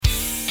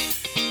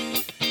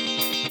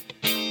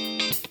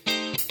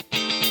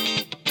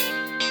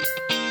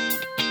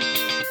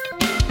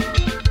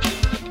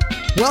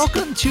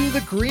Welcome to The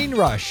Green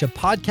Rush, a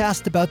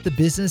podcast about the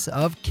business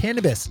of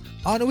cannabis.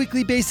 On a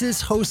weekly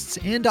basis, hosts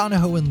Ann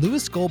Donahoe and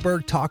Louis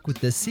Goldberg talk with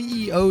the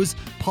CEOs,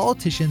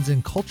 politicians,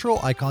 and cultural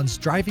icons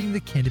driving the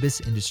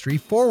cannabis industry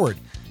forward.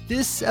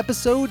 This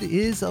episode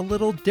is a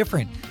little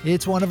different.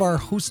 It's one of our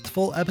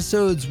Hostful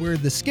episodes where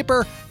the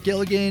skipper,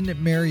 Gilligan,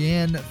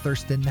 Marianne,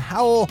 Thurston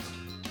Howell,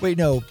 wait,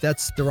 no,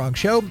 that's the wrong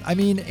show. I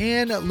mean,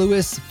 Ann,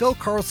 Lewis, Phil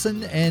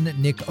Carlson, and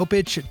Nick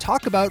Opich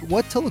talk about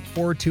what to look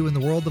forward to in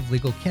the world of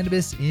legal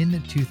cannabis in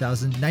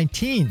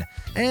 2019.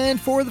 And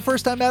for the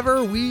first time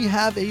ever, we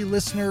have a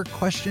listener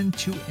question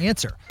to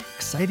answer.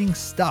 Exciting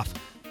stuff.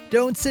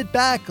 Don't sit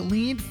back,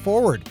 lean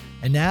forward.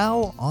 And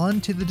now,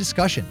 on to the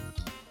discussion.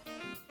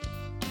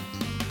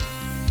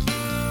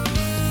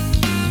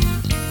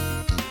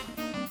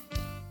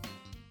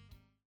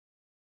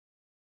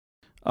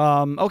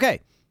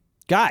 Okay,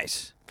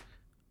 guys.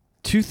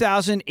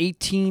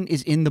 2018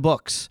 is in the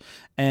books,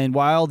 and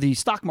while the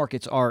stock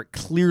markets are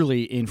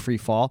clearly in free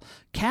fall,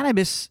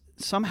 cannabis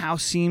somehow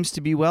seems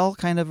to be, well,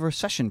 kind of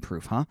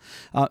recession-proof, huh?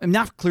 And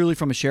not clearly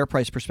from a share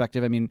price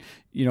perspective. I mean,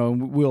 you know,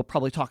 we'll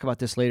probably talk about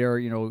this later.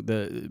 You know,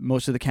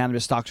 most of the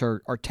cannabis stocks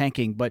are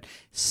tanking, but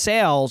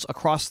sales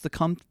across the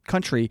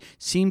country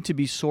seem to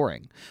be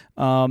soaring.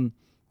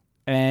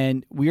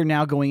 And we are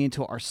now going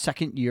into our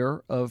second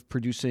year of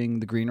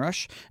producing The Green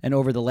Rush. And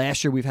over the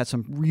last year, we've had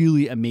some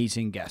really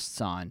amazing guests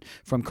on,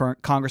 from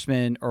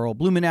Congressman Earl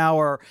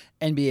Blumenauer,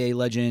 NBA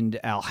legend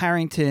Al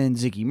Harrington,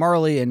 Ziggy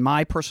Marley, and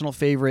my personal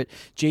favorite,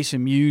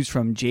 Jason Mewes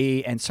from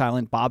Jay and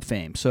Silent Bob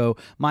fame. So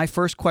my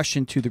first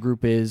question to the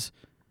group is,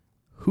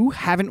 who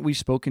haven't we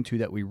spoken to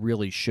that we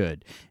really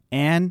should?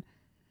 Ann,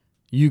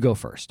 you go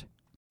first.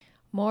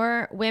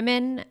 More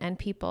women and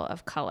people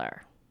of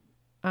color.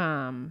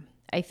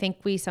 I think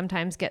we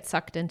sometimes get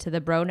sucked into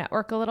the bro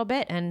network a little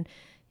bit, and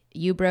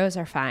you bros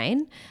are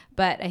fine,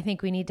 but I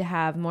think we need to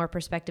have more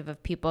perspective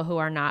of people who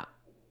are not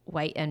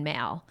white and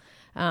male.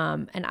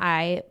 And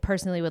I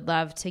personally would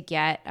love to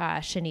get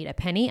Shanita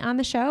Penny on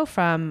the show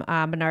from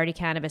Minority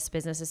Cannabis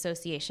Business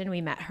Association. We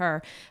met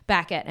her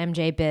back at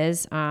MJ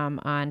Biz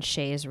on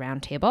Shay's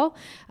Roundtable.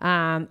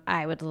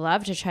 I would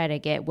love to try to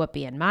get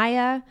Whoopi and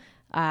Maya,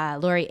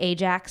 Lori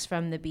Ajax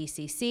from the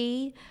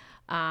BCC,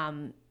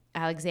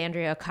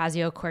 Alexandria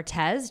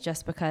Ocasio-Cortez,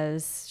 just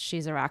because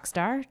she's a rock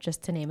star,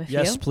 just to name a few.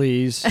 Yes,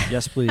 please.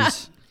 Yes,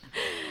 please.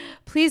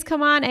 Please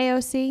come on,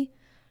 AOC.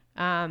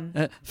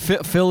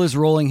 Phil is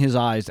rolling his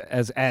eyes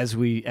as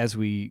we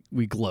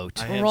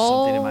gloat. I have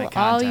Roll something in my all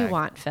contact. you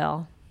want,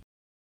 Phil.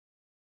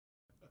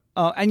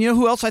 And you know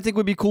who else I think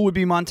would be cool would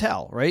be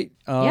Montel, right?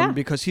 Yeah.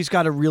 Because he's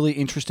got a really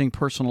interesting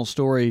personal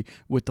story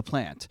with the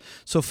plant.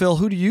 So, Phil,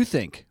 who do you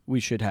think we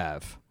should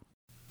have?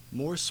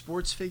 More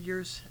sports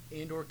figures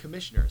and or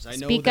commissioners. I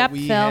know Speak that up,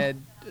 we Phil. had.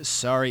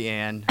 Sorry,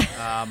 Ann.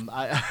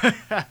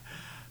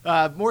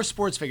 More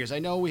sports figures. I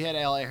know we had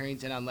Al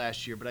Harrington on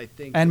last year, but I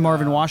think And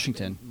Marvin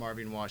Washington.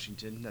 Marvin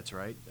Washington. That's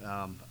right.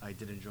 I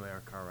did enjoy our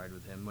car ride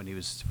with him when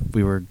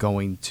we were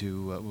going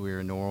to we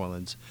were in New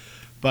Orleans.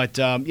 But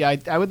yeah,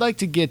 I would like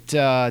to get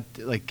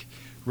like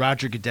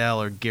Roger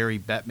Goodell or Gary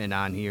Bettman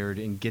on here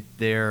and get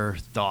their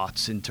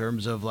thoughts in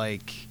terms of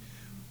like,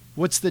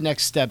 what's the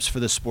next steps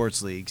for the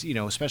sports leagues, you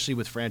know, especially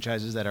with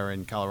franchises that are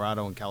in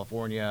Colorado and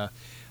California?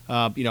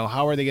 You know,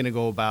 how are they going to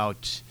go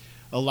about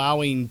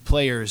allowing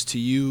players to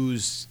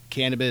use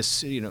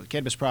cannabis, you know,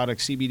 cannabis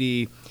products,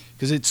 CBD,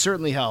 because it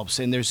certainly helps.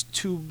 And there's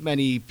too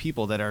many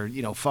people that are,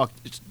 you know,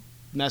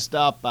 messed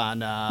up on.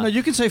 No,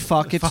 you can say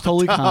fuck. It's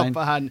totally fine.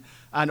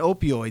 On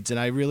opioids. And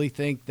I really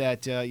think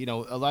that, you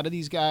know, a lot of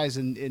these guys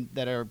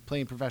that are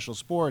playing professional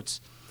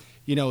sports,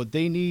 you know,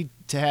 they need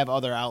to have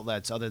other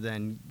outlets other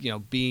than, you know,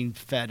 being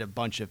fed a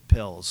bunch of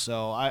pills.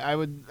 So I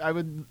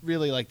would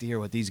really like to hear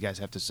what these guys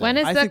have to say. When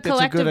is I the think that's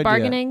a good collective idea.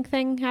 bargaining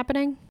thing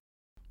happening?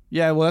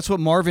 Yeah, well, that's what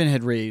Marvin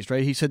had raised,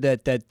 right? He said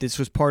that this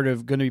was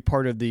going to be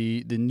part of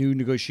the new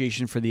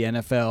negotiation for the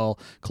NFL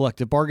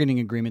collective bargaining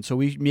agreement. So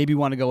we maybe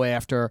want to go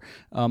after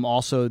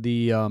also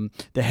the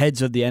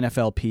heads of the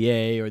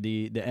NFLPA or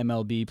the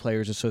MLB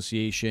Players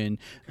Association.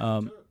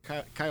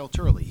 Kyle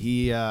Turley,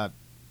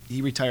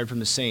 he retired from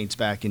the Saints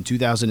back in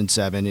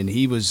 2007, and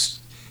he was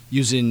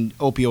using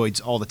opioids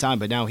all the time.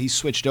 But now he's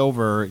switched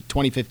over.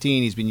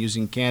 2015, he's been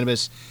using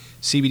cannabis,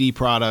 CBD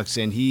products,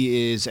 and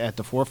he is at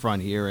the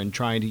forefront here and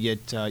trying to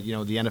get you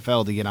know, the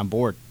NFL to get on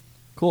board.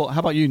 Cool. How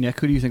about you, Nick?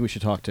 Who do you think we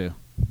should talk to?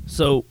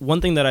 So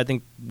one thing that I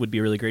think would be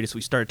really great is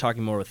we started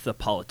talking more with the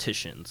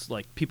politicians,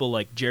 like people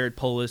like Jared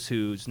Polis,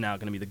 who's now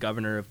going to be the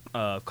governor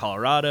of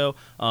Colorado,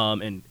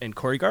 and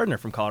Cory Gardner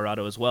from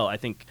Colorado as well. I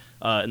think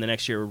in the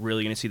next year we're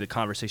really going to see the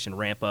conversation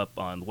ramp up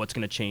on what's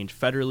going to change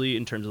federally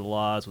in terms of the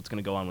laws, what's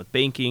going to go on with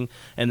banking,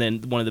 and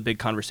then one of the big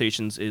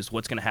conversations is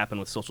what's going to happen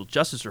with social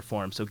justice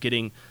reform. So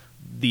getting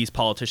these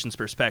politicians'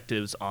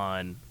 perspectives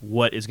on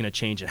what is going to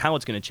change and how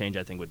it's going to change,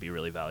 I think would be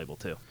really valuable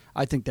too.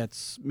 I think that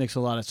makes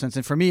a lot of sense.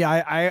 And for me,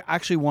 I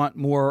actually want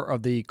more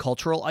of the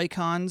cultural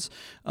icons.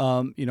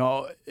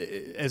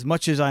 As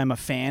much as I'm a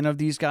fan of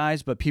these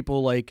guys, but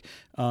people like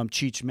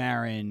Cheech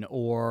Marin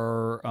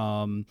or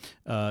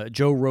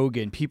Joe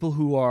Rogan, people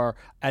who are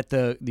at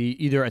the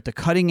either at the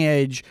cutting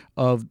edge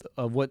of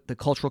what the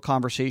cultural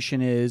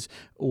conversation is,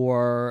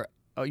 or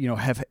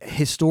have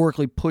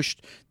historically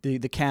pushed the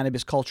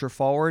cannabis culture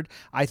forward.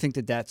 I think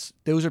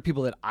those are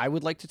people that I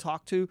would like to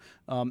talk to.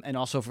 And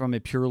also from a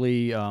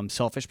purely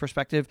selfish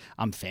perspective,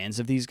 I'm fans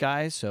of these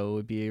guys, so it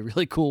would be a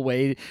really cool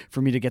way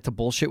for me to get to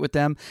bullshit with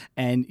them.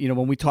 And,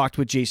 when we talked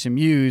with Jason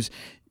Mewes,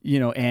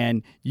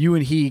 and you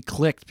and he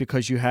clicked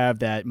because you have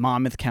that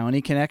Monmouth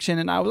County connection.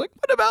 And I was like,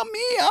 what about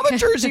me? I'm a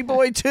Jersey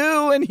boy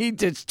too. And he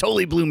just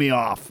totally blew me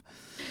off.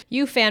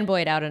 You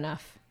fanboyed out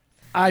enough.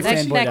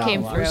 That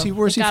came through.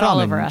 Where's he Got all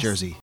from over in us.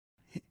 Jersey?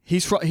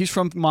 He's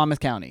from Monmouth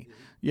County.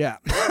 Yeah.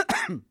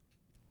 The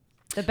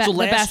So best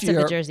last of the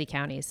year- Jersey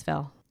counties,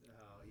 Phil.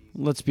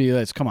 Let's be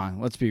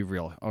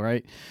real. All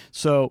right.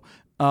 So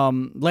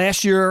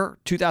last year,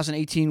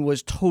 2018,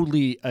 was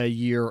totally a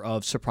year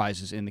of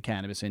surprises in the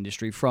cannabis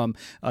industry, from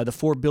the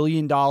 $4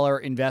 billion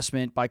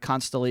investment by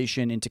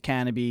Constellation into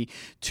Canopy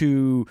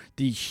to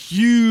the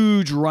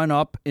huge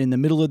run-up in the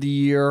middle of the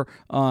year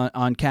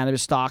on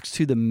cannabis stocks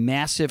to the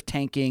massive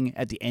tanking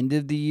at the end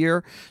of the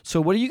year.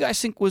 So what do you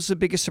guys think was the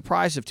biggest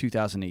surprise of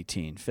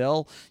 2018?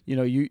 Phil,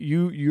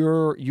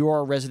 you're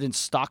a resident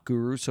stock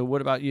guru, so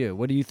what about you?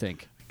 What do you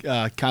think?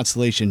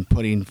 Constellation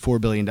putting $4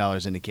 billion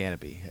into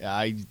Canopy.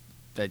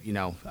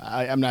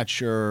 I'm not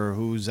sure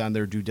who's on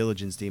their due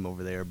diligence team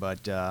over there,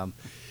 but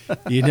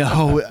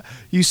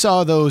you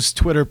saw those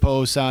Twitter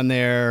posts on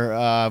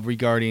there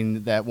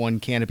regarding that one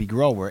Canopy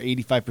grow where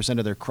 85%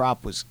 of their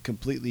crop was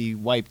completely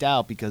wiped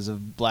out because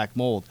of black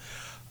mold.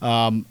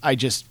 When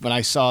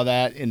I saw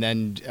that, and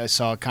then I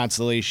saw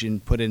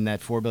Constellation put in that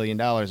 $4 billion,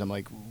 I'm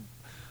like,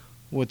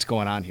 what's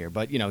going on here?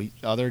 But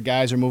other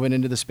guys are moving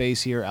into the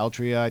space here.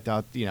 Altria, I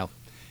thought,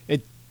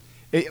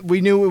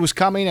 we knew it was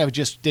coming. I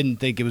just didn't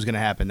think it was going to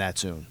happen that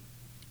soon.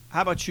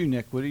 How about you,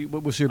 Nick?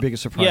 What was your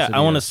biggest surprise? Yeah, of the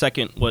I want year? to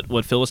second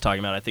what Phil was talking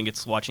about. I think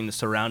it's watching the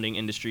surrounding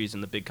industries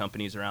and the big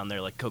companies around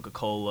there, like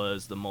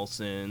Coca-Cola's, the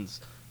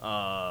Molson's,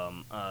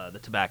 the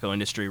tobacco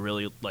industry,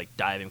 really like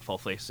diving full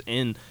face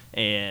in,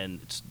 and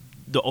it's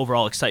the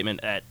overall excitement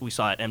we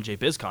saw at MJ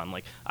BizCon.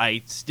 Like,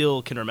 I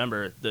still can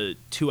remember the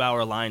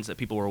 2-hour lines that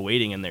people were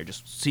waiting in there,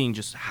 just seeing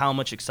just how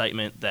much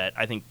excitement that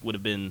I think would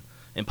have been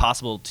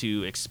impossible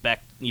to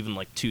expect even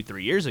like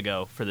 2-3 years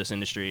ago for this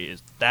industry.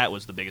 That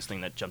was the biggest thing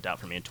that jumped out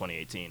for me in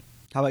 2018.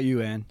 How about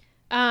you, Ann?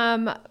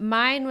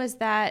 Mine was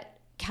that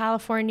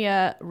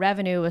California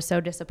revenue was so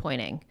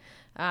disappointing.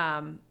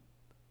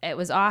 It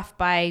was off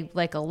by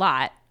like a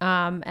lot.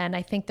 And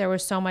I think there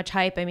was so much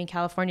hype. I mean,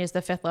 California is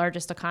the 5th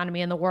largest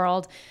economy in the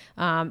world.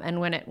 And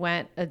when it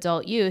went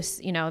adult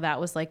use, that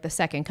was like the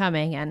second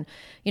coming. And,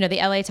 the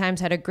LA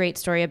Times had a great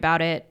story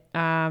about it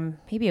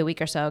maybe a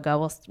week or so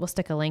ago. We'll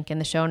stick a link in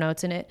the show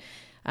notes. And it,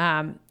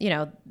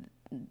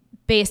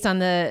 based on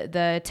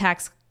the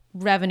tax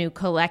revenue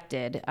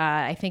collected,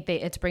 I think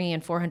it's bringing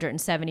in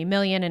 $470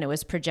 million, and it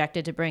was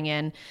projected to bring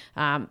in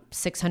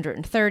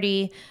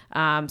 $630.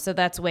 So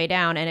that's way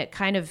down. And it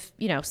kind of,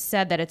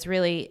 said that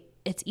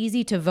it's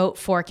easy to vote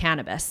for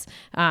cannabis,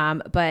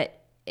 but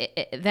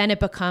then it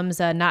becomes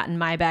a not in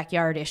my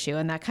backyard issue.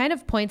 And that kind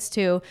of points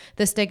to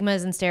the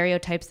stigmas and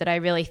stereotypes that I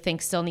really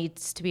think still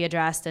needs to be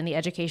addressed, and the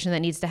education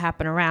that needs to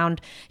happen around,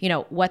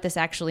 what this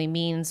actually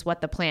means, what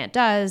the plant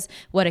does,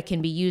 what it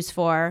can be used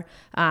for,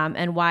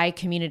 and why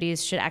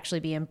communities should actually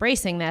be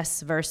embracing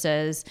this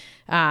versus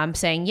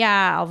saying,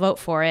 yeah, I'll vote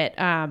for it,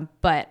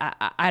 but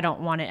I don't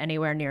want it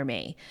anywhere near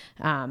me.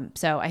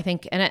 So I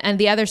think, and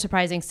the other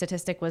surprising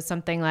statistic was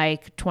something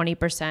like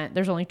 20%.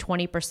 There's only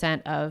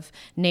 20% of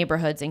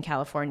neighborhoods in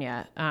California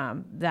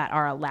that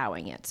are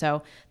allowing it.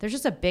 So there's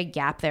just a big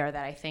gap there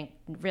that I think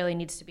really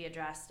needs to be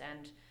addressed.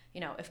 And,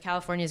 if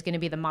California is going to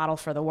be the model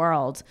for the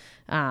world,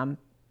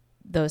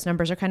 those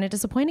numbers are kind of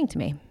disappointing to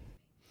me.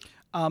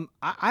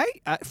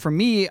 For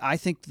me, I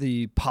think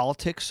the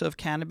politics of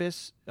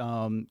cannabis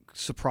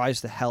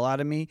surprised the hell out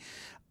of me.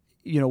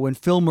 When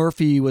Phil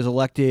Murphy was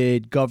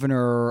elected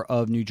governor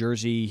of New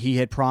Jersey, he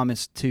had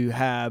promised to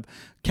have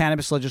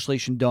cannabis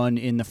legislation done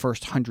in the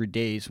first 100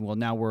 days. Well,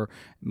 now we're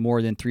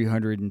more than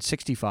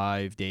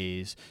 365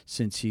 days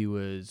since he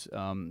was,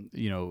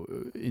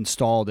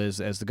 installed as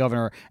the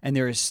governor, and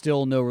there is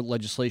still no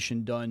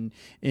legislation done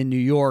in New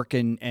York,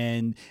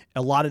 and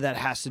a lot of that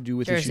has to do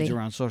with Jersey. issues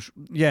around social.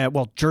 Yeah,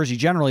 well, Jersey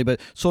generally, but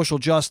social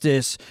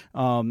justice,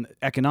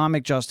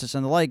 economic justice,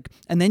 and the like.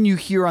 And then you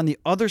hear on the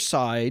other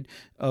side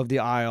of the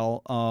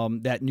aisle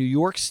that New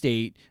York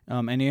State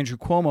and Andrew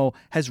Cuomo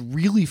has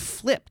really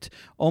flipped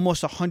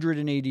almost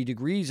 180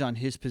 degrees on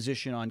his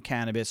position on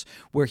cannabis,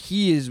 where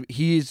he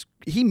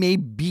may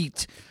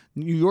beat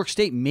New York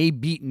State may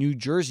beat New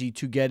Jersey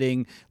to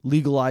getting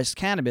legalized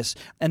cannabis.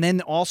 And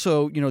then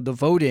also, the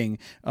voting,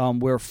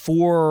 where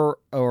four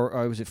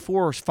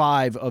or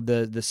five of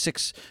the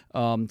six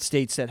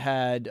states that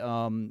had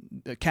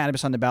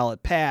cannabis on the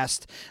ballot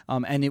passed,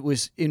 and it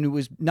was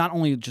not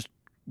only just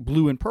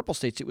blue and purple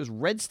states, it was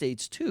red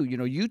states too.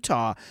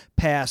 Utah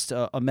passed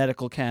a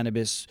medical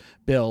cannabis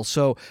bill.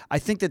 So I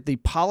think that the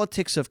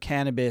politics of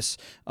cannabis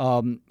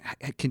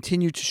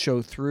continue to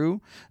show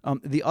through.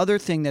 The other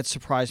thing that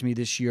surprised me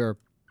this year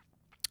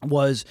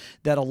was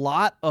that a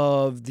lot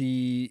of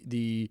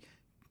the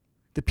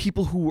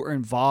people who were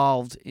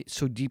involved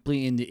so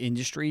deeply in the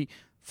industry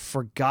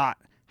forgot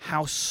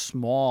how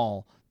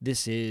small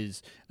this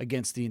is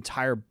against the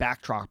entire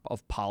backdrop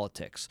of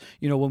politics.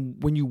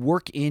 When you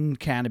work in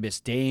cannabis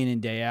day in and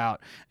day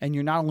out, and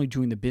you're not only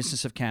doing the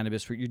business of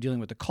cannabis, but you're dealing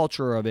with the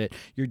culture of it,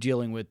 you're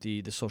dealing with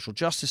the social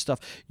justice stuff,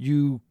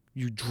 you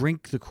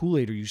drink the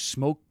Kool-Aid or you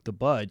smoke the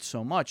bud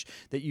so much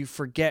that you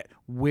forget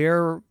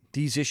where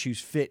these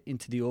issues fit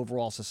into the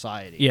overall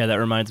society. Yeah, that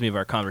reminds me of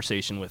our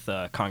conversation with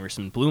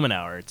Congressman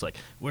Blumenauer. It's like,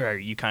 where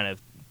you kind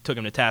of took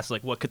him to task,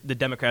 like the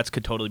Democrats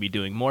could totally be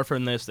doing more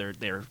from this.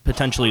 They're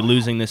potentially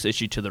losing this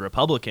issue to the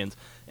Republicans,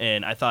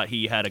 and I thought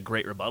he had a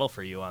great rebuttal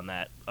for you on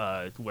that,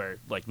 where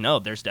no,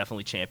 there's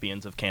definitely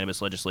champions of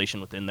cannabis legislation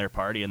within their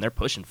party, and they're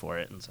pushing for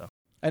it, and so.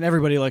 And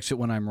everybody likes it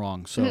when I'm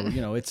wrong, so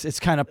it's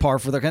kind of par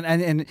for the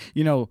and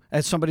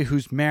as somebody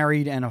who's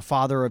married and a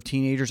father of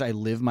teenagers, I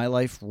live my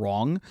life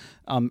wrong.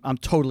 I'm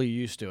totally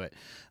used to it.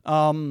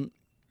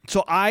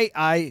 So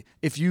I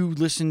if you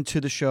listened to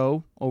the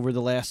show over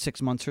the last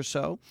 6 months or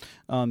so,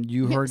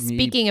 you heard me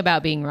speaking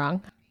about being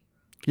wrong.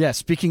 Yeah,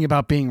 speaking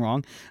about being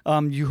wrong,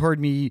 you heard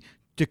me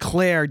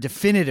declare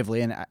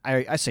definitively, and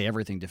I say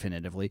everything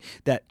definitively,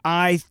 that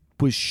I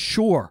was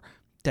sure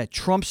that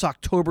Trump's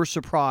October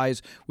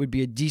surprise would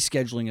be a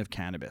descheduling of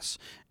cannabis.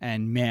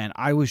 And man,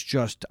 I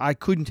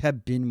couldn't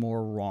have been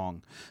more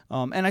wrong.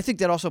 And I think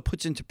that also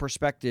puts into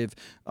perspective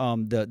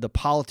the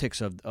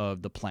politics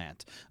of the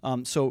plant.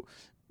 So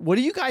what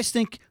do you guys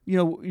think?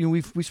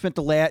 We spent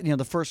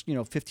the first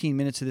 15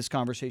 minutes of this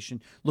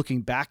conversation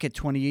looking back at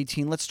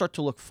 2018. Let's start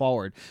to look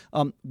forward.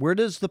 Where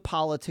does the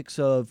politics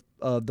of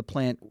the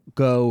plant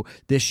go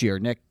this year?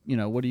 Nick,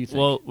 what do you think?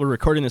 Well, we're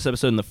recording this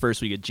episode in the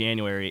first week of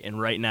January,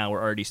 and right now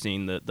we're already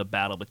seeing the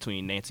battle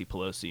between Nancy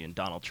Pelosi and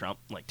Donald Trump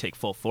take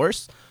full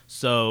force.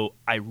 So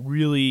I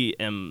really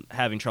am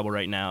having trouble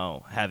right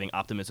now having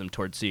optimism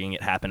towards seeing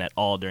it happen at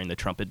all during the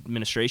Trump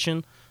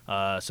administration.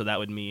 So that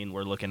would mean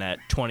we're looking at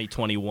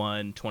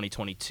 2021,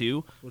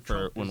 2022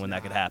 for when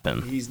that could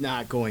happen. He's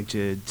not going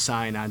to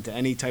sign on to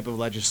any type of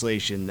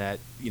legislation that,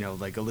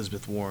 like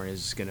Elizabeth Warren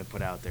is going to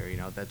put out there.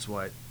 That's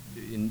what,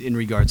 in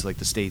regards to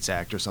the States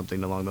Act or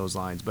something along those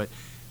lines. But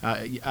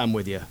I'm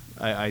with you.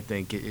 I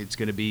think it's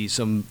going to be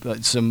some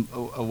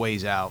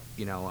ways out,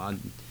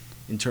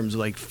 in terms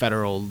of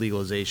federal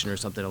legalization or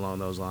something along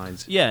those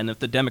lines. Yeah, and if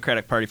the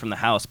Democratic Party from the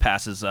House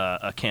passes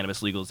a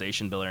cannabis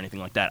legalization bill or anything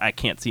like that, I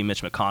can't see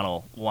Mitch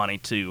McConnell wanting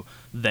to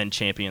then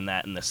champion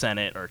that in the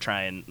Senate or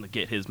try and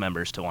get his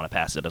members to want to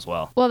pass it as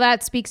well. Well,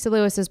 that speaks to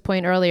Lewis's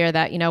point earlier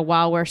that,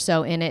 while we're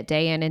so in it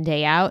day in and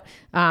day out,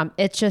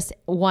 it's just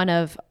one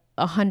of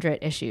 100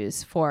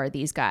 issues for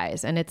these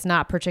guys, and it's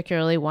not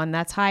particularly one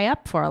that's high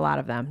up for a lot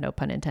of them, no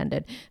pun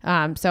intended.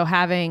 So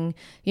having,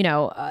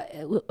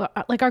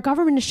 our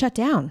government is shut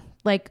down.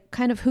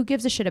 Kind of who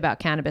gives a shit about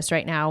cannabis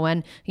right now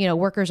when,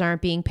 workers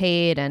aren't being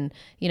paid and,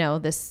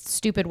 this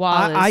stupid wall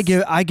I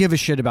give a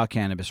shit about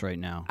cannabis right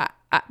now.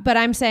 But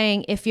I'm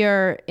saying if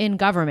you're in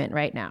government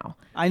right now.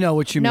 I know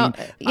what you mean.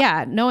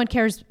 Yeah, no one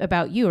cares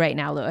about you right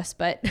now, Lewis,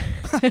 but...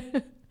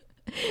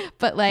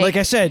 But like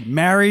I said,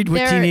 married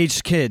with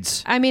teenage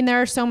kids. I mean, there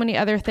are so many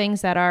other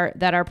things that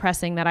are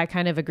pressing that I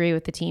kind of agree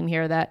with the team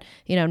here that,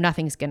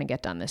 nothing's going to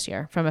get done this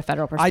year from a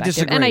federal perspective. I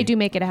disagree. And I do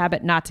make it a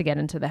habit not to get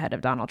into the head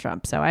of Donald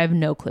Trump. So I have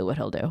no clue what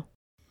he'll do.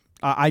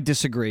 I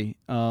disagree.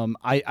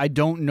 I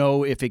don't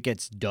know if it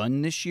gets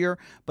done this year,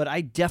 but I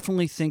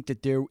definitely think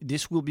that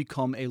this will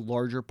become a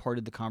larger part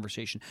of the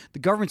conversation. The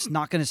government's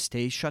not going to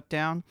stay shut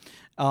down,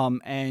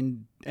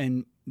 and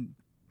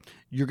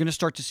you're going to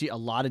start to see a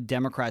lot of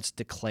Democrats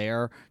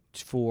declare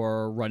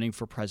for running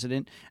for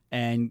president,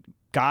 and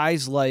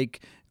guys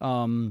like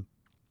Cory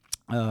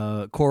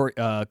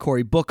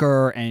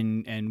Booker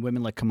and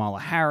women like Kamala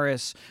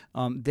Harris,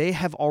 they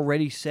have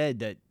already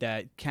said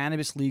that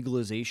cannabis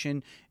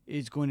legalization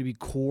is going to be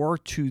core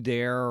to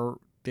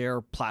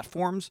their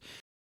platforms.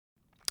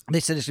 They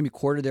said it's going to be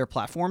core to their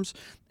platforms,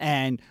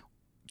 and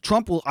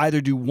Trump will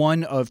either do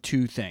one of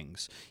two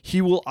things.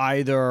 He will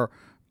either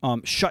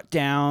shut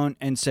down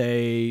and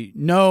say,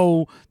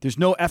 no, there's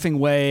no effing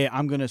way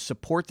I'm going to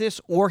support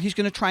this, or he's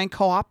going to try and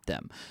co-opt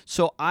them.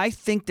 So I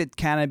think that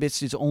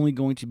cannabis is only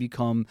going to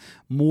become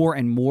more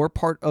and more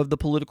part of the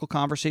political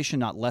conversation,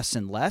 not less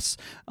and less.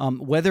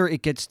 Whether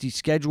it gets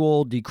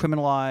descheduled,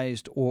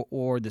 decriminalized,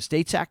 or the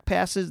States Act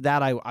passes,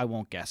 that I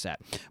won't guess at.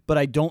 But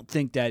I don't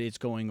think that it's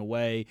going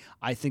away.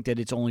 I think that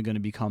it's only going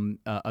to become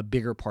a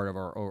bigger part of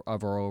our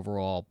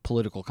overall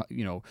political,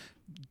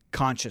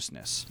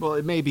 consciousness. Well,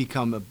 it may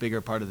become a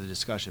bigger part of the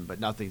discussion, but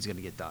nothing's going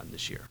to get done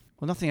this year.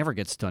 Well, nothing ever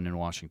gets done in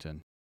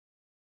Washington.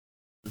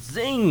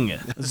 Zing!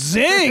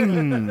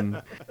 Zing!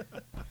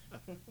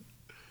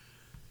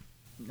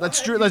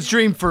 Let's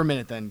dream for a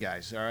minute then,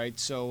 guys. All right.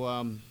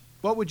 So,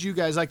 what would you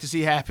guys like to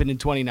see happen in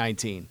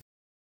 2019?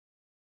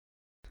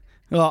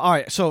 Well, all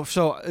right. So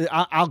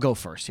I'll go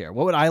first here.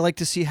 What would I like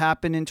to see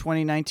happen in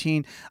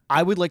 2019?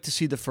 I would like to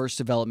see the first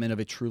development of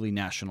a truly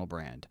national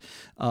brand.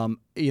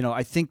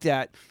 I think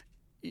that,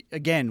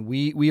 again,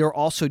 we are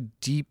also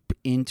deep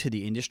into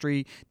the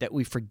industry that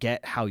we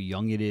forget how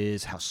young it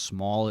is, how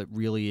small it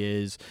really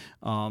is.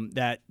 We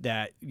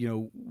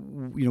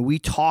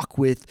talk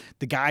with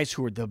the guys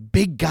who are the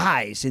big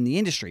guys in the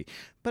industry,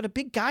 but a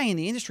big guy in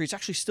the industry is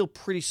actually still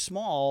pretty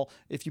small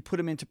if you put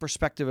him into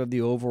perspective of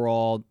the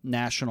overall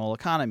national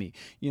economy.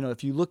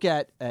 If you look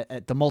at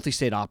the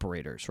multi-state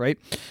operators, right,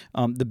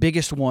 the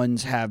biggest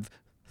ones have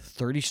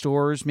 30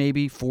 stores,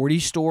 maybe 40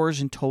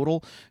 stores in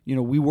total.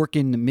 We work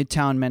in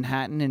Midtown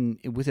Manhattan, and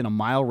within a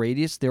mile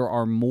radius, there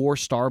are more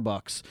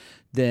Starbucks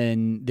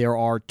than there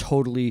are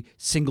totally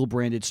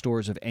single-branded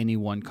stores of any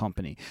one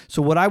company.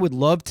 So what I would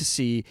love to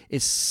see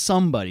is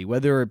somebody,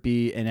 whether it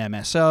be an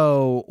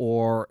MSO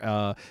or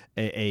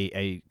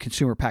a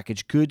consumer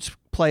packaged goods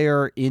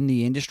player in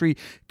the industry,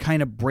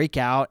 kind of break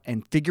out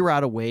and figure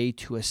out a way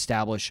to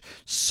establish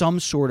some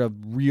sort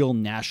of real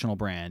national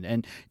brand.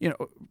 And,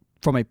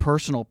 from a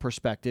personal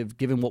perspective,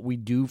 given what we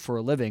do for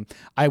a living,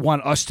 I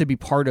want us to be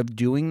part of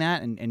doing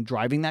that and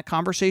driving that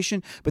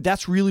conversation. But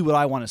that's really what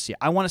I want to see.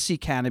 I want to see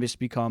cannabis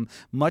become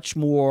much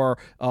more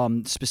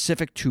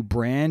specific to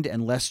brand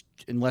and less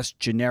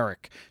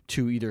generic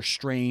to either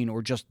strain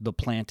or just the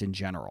plant in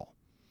general.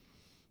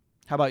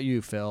 How about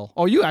you, Phil?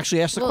 Oh, you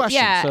actually asked the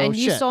question. Yeah, so and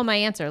you shit. stole my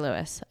answer,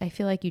 Lewis. I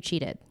feel like you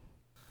cheated.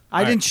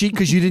 I didn't cheat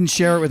because you didn't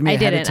share it with me I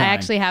ahead didn't. of time. I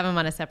actually have them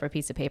on a separate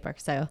piece of paper.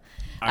 So,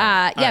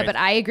 right. But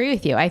I agree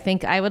with you. I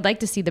think I would like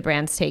to see the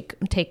brands take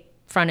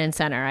front and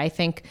center. I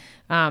think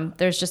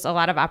there's just a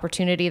lot of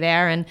opportunity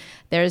there, and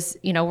there's,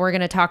 we're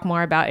going to talk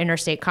more about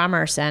interstate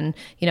commerce, and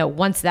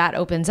once that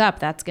opens up,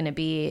 that's going to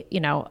be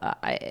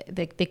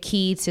the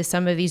key to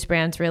some of these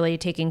brands really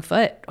taking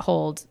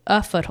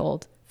a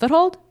foothold,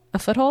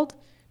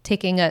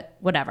 taking a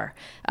whatever.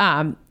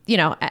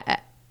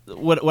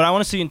 What I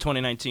want to see in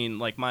 2019,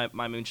 like my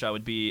moonshot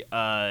would be,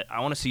 I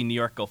want to see New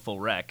York go full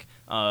rec,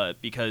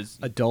 because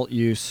adult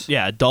use.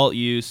 Yeah, adult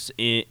use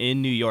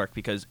in New York,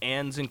 because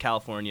Ann's in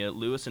California,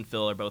 Lewis and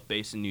Phil are both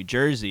based in New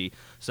Jersey,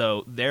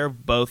 so they're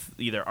both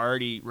either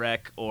already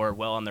rec or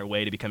well on their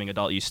way to becoming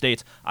adult use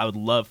states. I would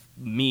love,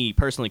 me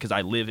personally, because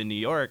I live in New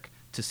York,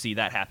 to see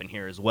that happen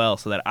here as well,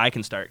 so that I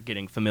can start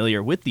getting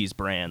familiar with these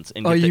brands.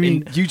 And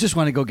you just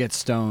want to go get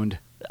stoned?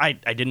 I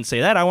didn't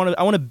say that. I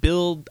want to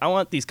build. I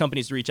want these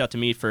companies to reach out to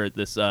me for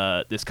this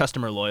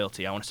customer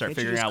loyalty. I want to start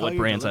figuring out what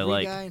brands I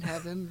like. Guy and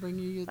have him bring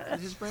you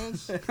his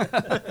brands.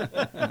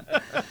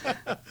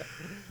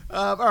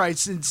 All right,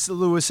 since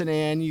Lewis and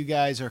Ann, you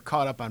guys are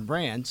caught up on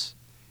brands.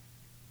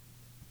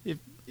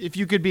 If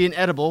you could be an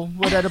edible,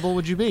 what edible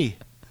would you be?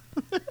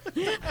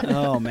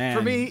 Oh man!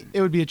 For me,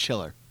 it would be a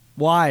chiller.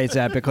 Why is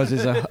that? Because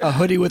it's a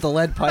hoodie with a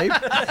lead pipe?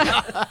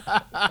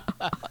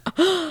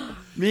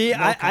 Me,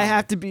 I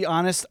have to be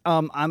honest.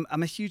 I'm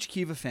a huge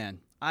Kiva fan.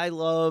 I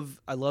love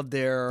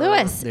their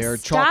Lewis, their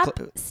stop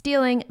chocolate.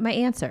 stealing my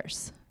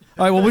answers.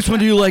 All right, well, which one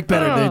do you like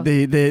better,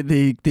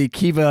 the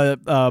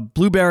Kiva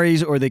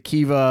blueberries or the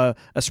Kiva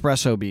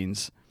espresso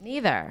beans?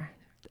 Neither.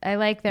 I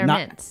like their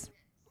Not- mints.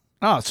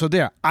 Oh, so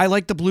there. I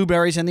like the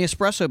blueberries and the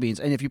espresso beans,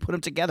 and if you put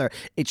them together,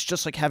 it's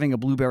just like having a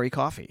blueberry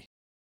coffee.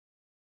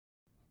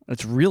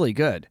 It's really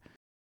good.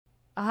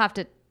 I'll have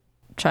to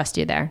trust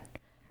you there.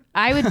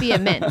 I would be a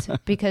mint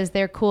because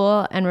they're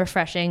cool and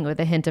refreshing with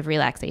a hint of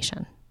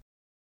relaxation.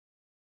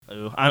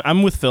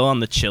 I'm with Phil on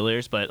the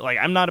chillers, but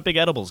I'm not a big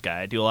edibles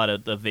guy. I do a lot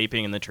of the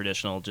vaping and the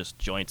traditional just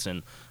joints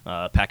and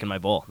packing my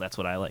bowl. That's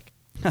what I like.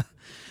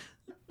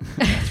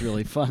 That's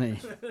really funny.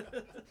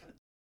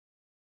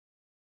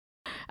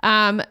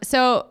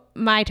 So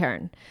my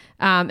turn.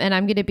 And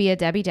I'm going to be a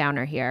Debbie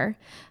Downer here,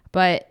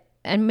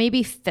 and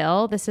maybe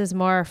Phil, this is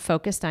more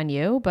focused on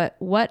you, but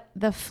what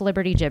the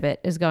flibberty gibbet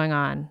is going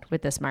on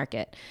with this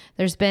market?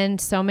 There's been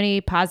so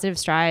many positive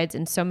strides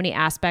in so many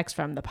aspects,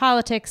 from the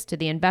politics to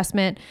the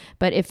investment,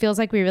 but it feels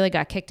like we really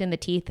got kicked in the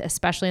teeth,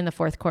 especially in the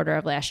fourth quarter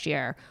of last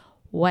year.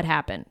 What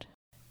happened?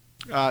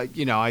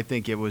 I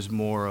think it was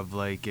more of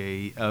like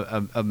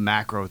a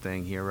macro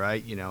thing here,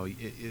 right?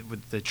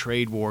 With the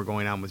trade war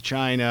going on with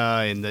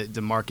China and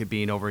the market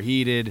being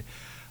overheated,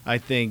 I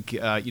think,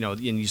 and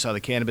you saw the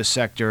cannabis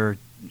sector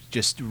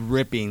just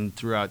ripping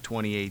throughout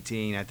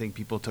 2018. I think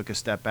people took a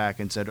step back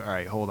and said, all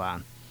right, hold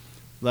on.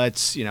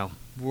 Let's,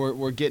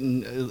 we're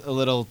getting a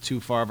little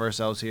too far of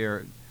ourselves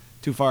here,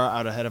 too far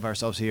out ahead of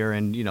ourselves here,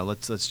 and,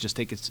 let's just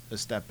take a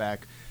step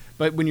back.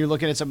 But when you're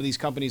looking at some of these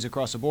companies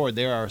across the board,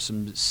 there are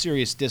some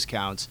serious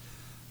discounts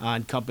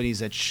on companies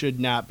that should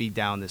not be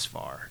down this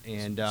far.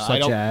 And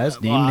Such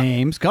as name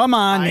names. Come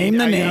on, name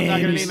the names. I'm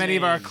not going to name any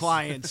of our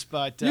clients,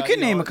 but you can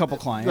name a couple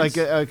clients. Like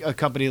a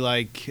company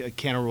like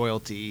Canna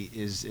Royalty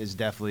is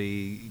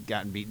definitely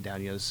gotten beaten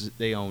down.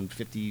 They own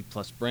 50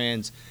 plus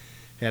brands,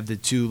 have the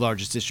 2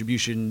 largest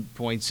distribution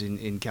points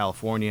in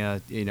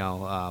California.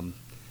 You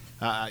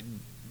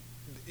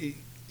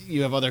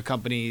have other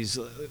companies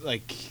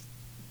like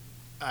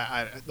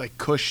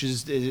Kush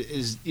is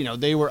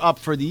they were up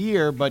for the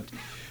year, but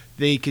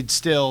they could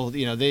still,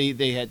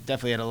 they had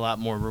definitely had a lot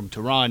more room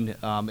to run,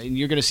 and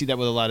you're going to see that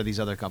with a lot of these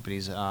other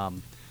companies.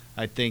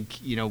 I think,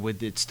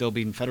 with it still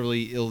being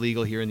federally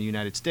illegal here in the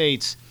United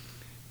States,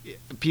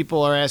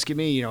 people are asking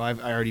me, I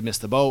already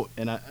missed the boat,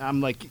 and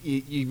I'm like,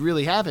 you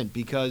really haven't,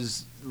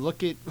 because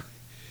look at,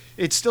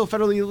 it's still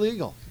federally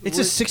illegal. It's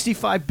a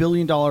 $65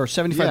 billion or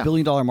 $75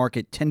 billion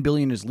market. $10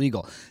 billion is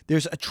legal.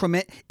 There's a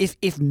tremendous.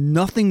 If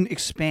nothing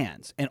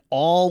expands and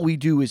all we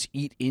do is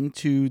eat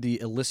into the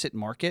illicit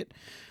market,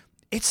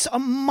 it's a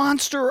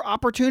monster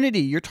opportunity.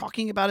 You're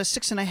talking about a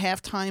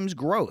 6.5 times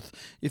growth.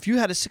 If you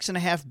had a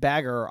 6.5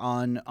 bagger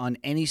on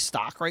any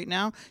stock right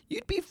now,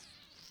 you'd be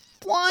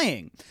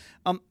flying.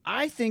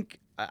 I think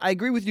I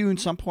agree with you in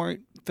some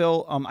point,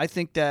 Phil. I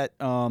think that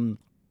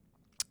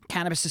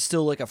cannabis is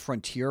still like a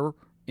frontier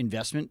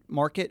investment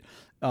market.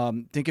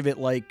 Think of it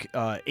like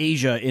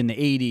Asia in the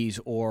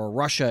 80s or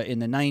Russia in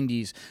the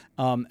 90s,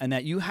 and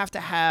that you have to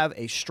have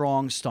a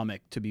strong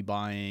stomach to be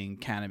buying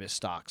cannabis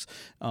stocks.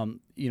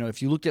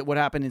 If you looked at what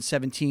happened in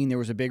 2017, there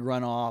was a big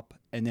run up,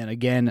 and then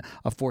again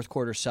a fourth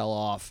quarter sell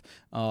off,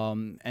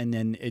 and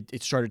then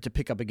it started to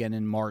pick up again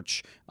in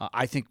March.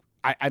 I think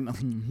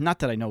I'm not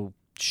that I know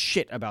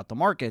shit about the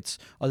markets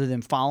other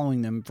than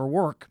following them for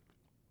work,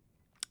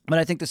 but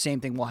I think the same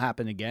thing will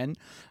happen again.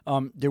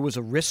 There was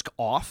a risk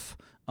off.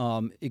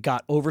 It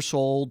got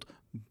oversold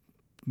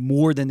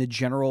more than the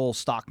general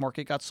stock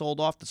market got sold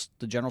off.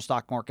 The general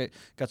stock market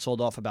got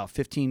sold off about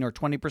 15 or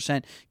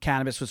 20%.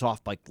 Cannabis was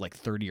off like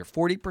 30 or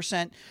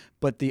 40%.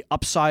 But the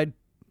upside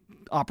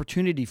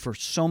opportunity for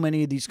so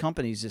many of these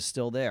companies is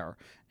still there.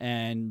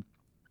 And,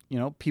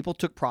 people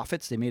took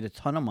profits. They made a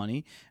ton of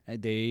money.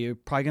 They're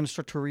probably going to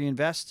start to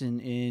reinvest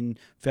in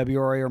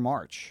February or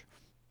March.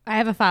 I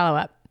have a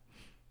follow-up.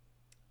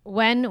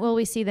 When will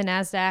we see the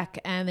NASDAQ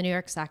and the New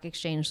York Stock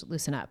Exchange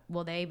loosen up?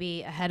 Will they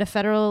be ahead of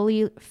federal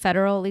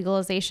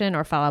legalization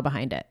or follow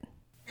behind it?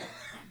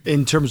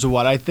 In terms of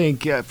what? I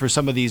think for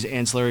some of these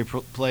ancillary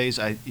plays,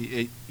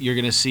 you're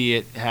going to see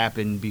it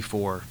happen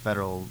before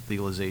federal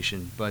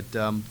legalization. But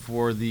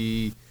for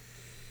the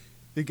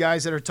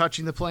guys that are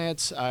touching the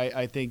plants,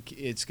 I think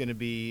it's going to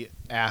be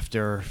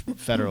after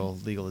federal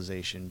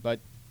legalization. But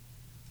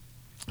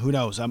who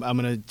knows? I'm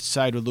going to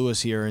side with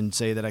Lewis here and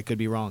say that I could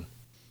be wrong.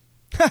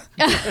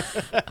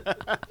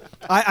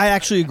 I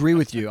actually agree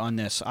with you on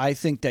this. I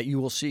think that you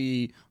will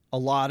see a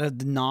lot of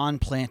the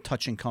non-plant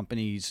touching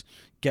companies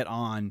get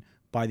on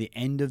by the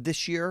end of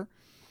this year.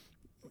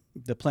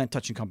 The plant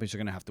touching companies are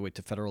going to have to wait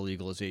to federal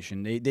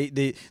legalization.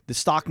 The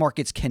stock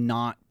markets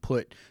cannot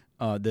put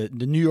the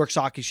New York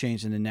Stock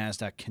Exchange and the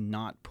NASDAQ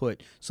cannot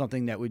put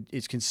something that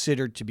is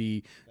considered to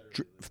be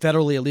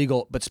federally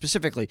illegal, but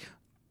specifically,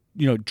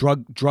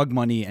 drug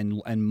money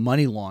and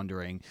money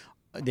laundering.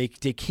 They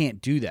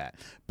can't do that.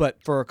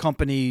 But for a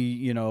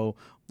company,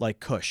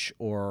 like Kush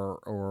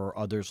or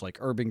others like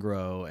Urban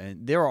Grow,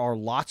 and there are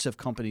lots of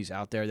companies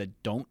out there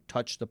that don't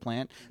touch the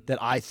plant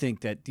that I think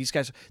that these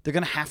guys, they're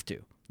going to have to.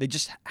 They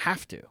just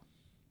have to.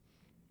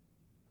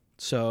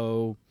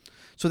 So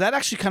that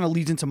actually kind of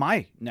leads into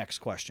my next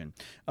question.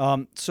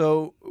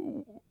 So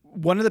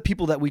one of the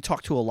people that we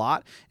talk to a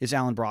lot is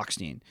Alan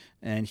Brockstein,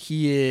 and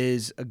he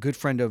is a good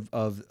friend of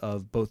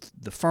both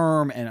the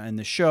firm and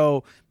the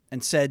show,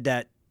 and said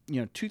that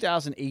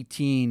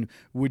 2018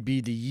 would be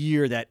the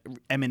year that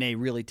M&A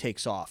really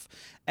takes off.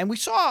 And we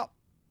saw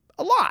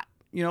a lot,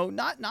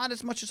 not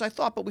as much as I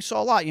thought, but we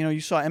saw a lot.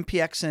 You saw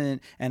MPX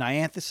and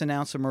Ianthus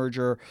announce a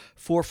merger,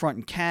 Forefront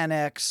and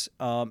Canex,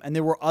 and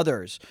there were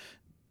others.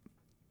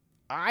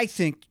 I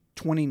think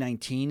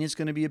 2019 is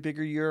going to be a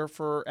bigger year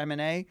for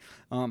M&A.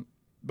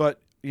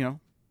 But,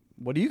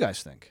 what do you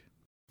guys think?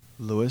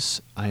 Lewis,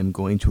 I am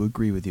going to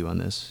agree with you on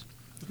this.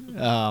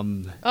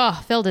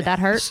 Phil, did that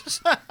hurt?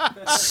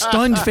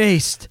 Stunned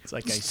faced. It's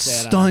like I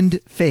sat stunned on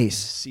a face.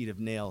 Seat of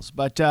nails.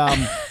 But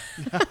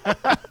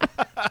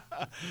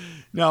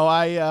no,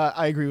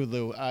 I agree with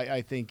Lou.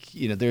 I think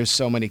there's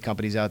so many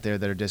companies out there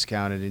that are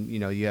discounted, and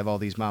you have all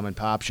these mom and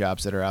pop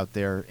shops that are out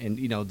there, and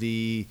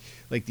these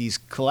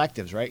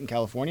collectives, right, in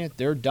California,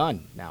 they're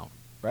done now,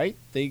 right?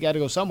 They got to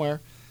go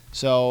somewhere.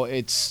 So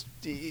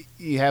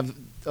you have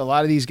a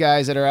lot of these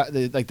guys that are out,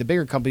 like the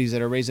bigger companies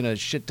that are raising a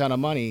shit ton of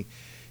money.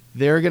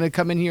 They're going to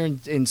come in here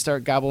and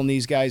start gobbling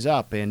these guys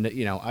up. And,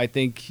 I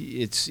think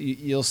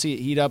you'll see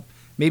it heat up,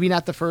 maybe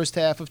not the first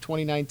half of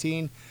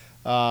 2019,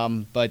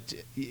 but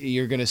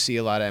you're going to see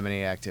a lot of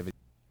M&A activity.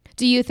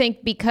 Do you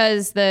think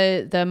because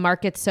the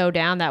market's so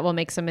down that will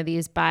make some of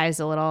these buys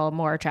a little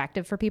more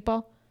attractive for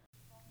people?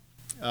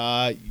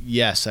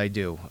 Yes, I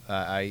do.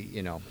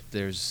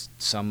 There's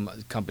some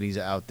companies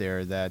out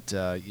there that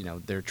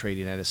they're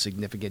trading at a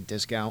significant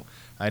discount.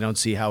 I don't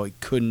see how it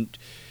couldn't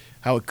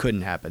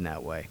happen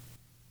that way.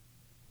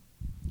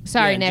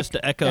 Sorry, and Nick. just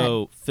to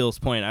echo Phil's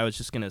point, I was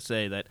just going to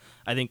say that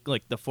I think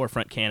like the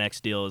Forefront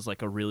CanX deal is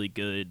like a really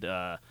good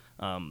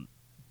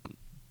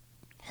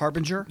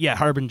Harbinger?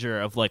 harbinger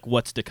of like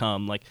what's to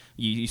come. Like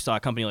you saw a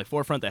company like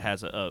Forefront that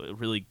has a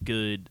really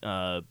good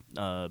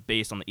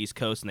base on the East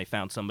Coast, and they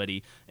found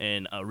somebody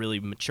in a really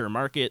mature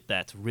market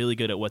that's really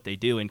good at what they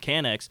do in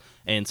CanX,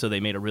 and so they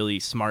made a really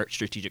smart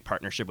strategic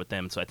partnership with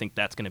them. So I think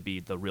that's going to be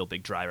the real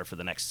big driver for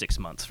the next 6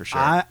 months for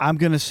sure. I'm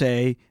going to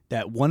say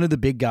that one of the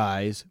big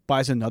guys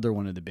buys another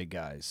one of the big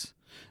guys.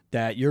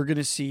 That you're going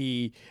to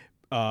see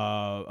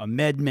a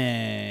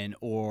MedMen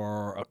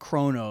or a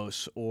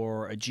Kronos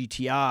or a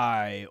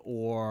GTI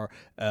or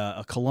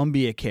a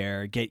Columbia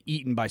Care get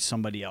eaten by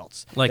somebody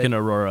else. Like an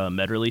Aurora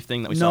MedRelief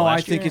thing that we saw No, last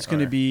I think year, it's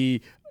going to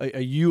be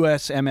a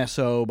U.S.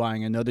 MSO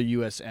buying another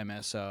U.S.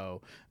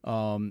 MSO.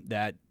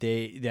 That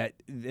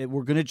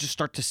we're going to just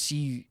start to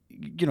see.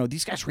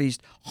 These guys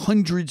raised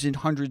hundreds and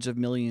hundreds of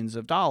millions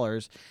of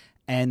dollars,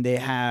 and they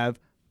have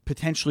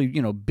potentially,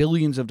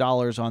 billions of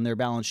dollars on their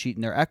balance sheet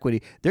and their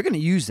equity. They're going to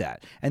use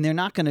that, and they're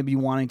not going to be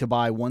wanting to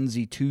buy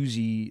onesie,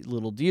 twosie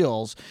little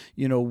deals.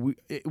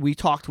 We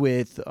talked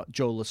with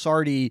Joe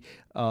Lasardi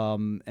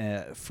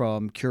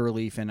from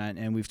Curaleaf,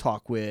 and we've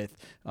talked with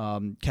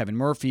Kevin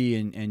Murphy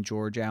and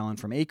George Allen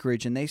from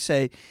Acreage, and they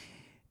say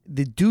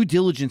the due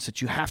diligence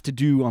that you have to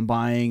do on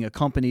buying a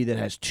company that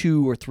has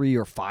 2 or 3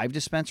 or 5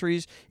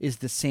 dispensaries is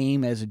the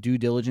same as a due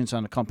diligence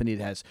on a company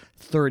that has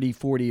 30,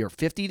 40, or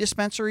 50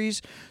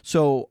 dispensaries.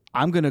 So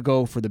I'm going to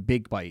go for the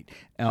big bite.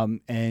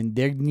 And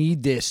they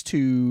need this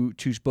to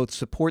both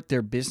support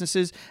their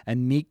businesses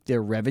and meet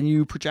their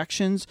revenue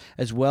projections,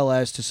 as well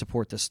as to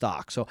support the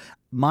stock. So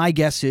my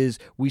guess is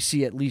we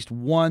see at least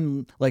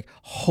one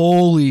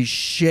holy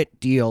shit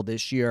deal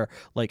this year.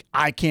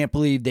 I can't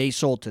believe they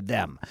sold to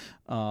them.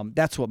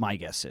 That's what my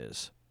guess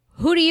is.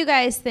 Who do you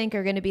guys think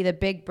are going to be the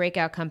big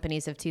breakout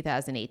companies of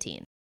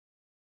 2018?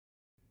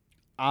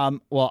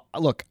 Well,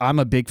 look, I'm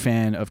a big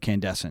fan of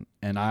Candescent,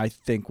 and I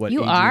think what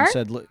You Adrian are?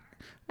 said.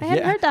 I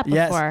hadn't heard that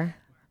before.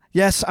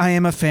 Yes, I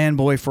am a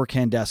fanboy for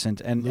Candescent,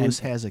 and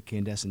Lewis has a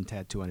Candescent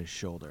tattoo on his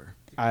shoulder.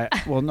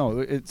 No,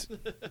 it's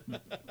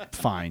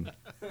fine.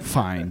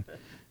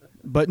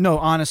 But no,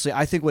 honestly,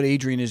 I think what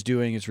Adrian is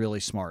doing is really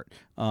smart.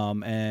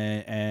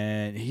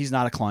 And he's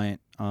not a client.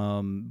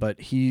 But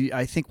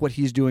I think what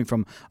he's doing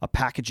from a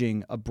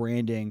packaging, a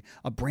branding,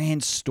 a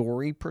brand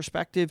story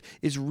perspective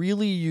is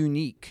really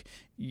unique.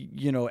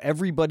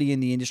 Everybody in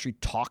the industry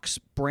talks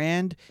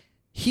brand.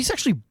 He's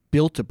actually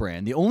built a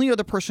brand. The only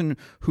other person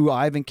who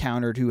I've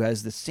encountered who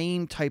has the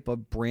same type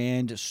of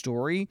brand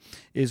story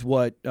is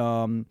what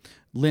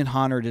Lynn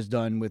Honard has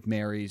done with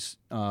Mary's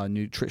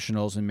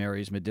Nutritionals and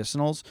Mary's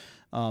Medicinals.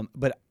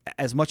 But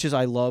as much as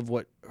I love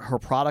what her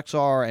products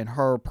are and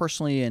her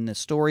personally and the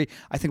story,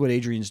 I think what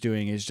Adrian's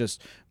doing is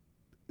just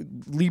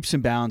leaps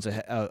and bounds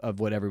of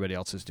what everybody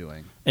else is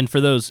doing. And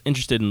for those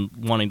interested in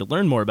wanting to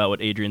learn more about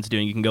what Adrian's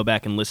doing, you can go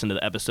back and listen to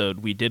the episode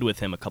we did with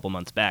him a couple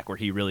months back where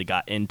he really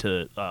got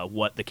into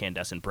what the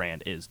Candescent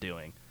brand is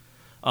doing.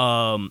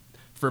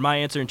 For my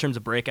answer in terms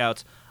of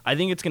breakouts, I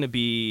think it's going to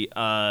be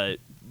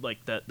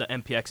like the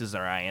MPXs or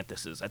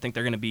Ianthus's. I think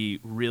they're going to be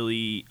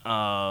really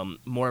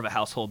more of a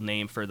household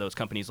name for those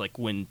companies, like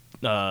when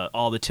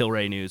all the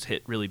Tilray news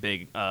hit really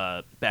big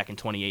back in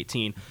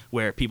 2018,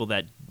 where people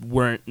that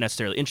weren't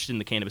necessarily interested in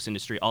the cannabis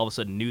industry all of a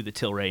sudden knew the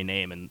Tilray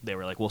name, and they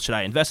were like, well, should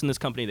I invest in this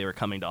company? They were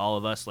coming to all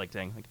of us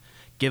saying,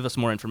 give us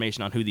more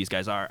information on who these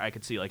guys are. I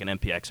could see like an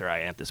MPX or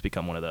Ianthus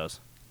become one of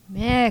those.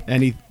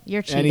 Mick,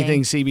 you're cheating.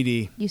 Anything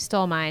CBD. You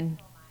stole mine.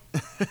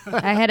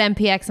 I had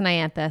MPX and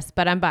Ianthus,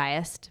 but I'm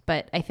biased.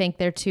 But I think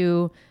they're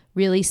two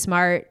really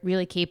smart,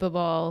 really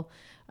capable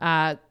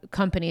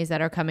companies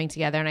that are coming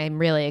together, and I'm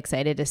really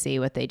excited to see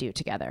what they do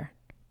together.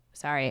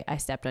 Sorry, I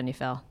stepped on you,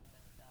 Phil.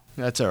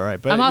 That's all right.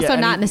 But I'm also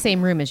not in the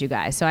same room as you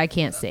guys, so I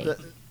can't see.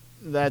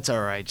 That's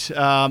all right.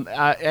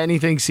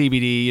 Anything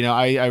CBD,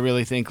 I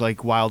really think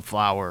like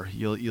Wildflower.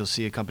 You'll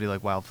see a company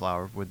like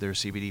Wildflower with their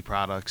CBD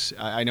products.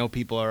 I know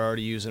people are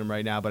already using them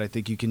right now, but I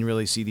think you can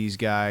really see these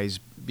guys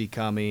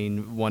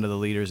becoming one of the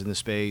leaders in the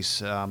space.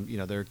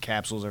 Their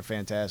capsules are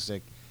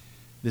fantastic.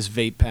 This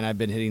vape pen I've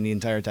been hitting the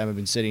entire time I've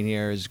been sitting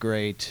here is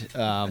great.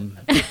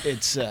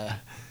 It's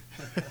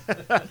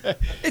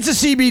It's a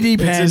CBD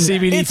pen. It's a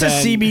CBD It's a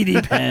pen.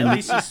 CBD pen. At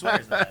least he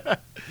swears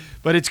that.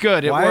 But it's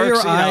good. It Why are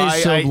works. your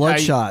eyes so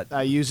bloodshot?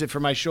 I use it for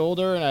my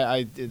shoulder,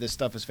 and this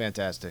stuff is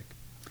fantastic.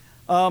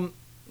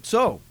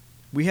 So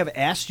we have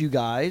asked you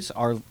guys,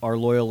 our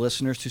loyal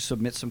listeners, to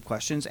submit some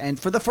questions, and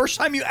for the first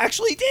time, you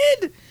actually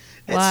did.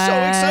 It's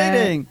so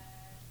exciting.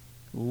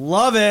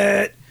 Love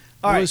it.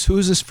 All right.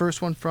 Who's this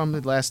first one from?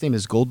 The last name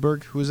is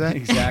Goldberg. Who's that?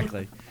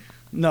 Exactly.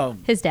 No.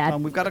 His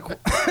dad. We've got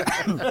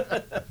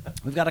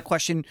a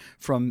question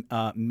from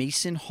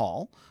Mason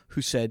Hall,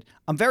 who said,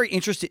 I'm very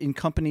interested in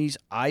companies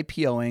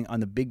IPOing on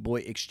the big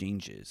boy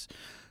exchanges.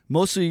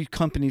 mostly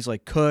companies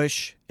like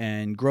Kush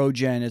and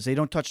GrowGen, as they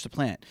don't touch the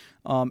plant.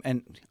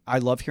 And I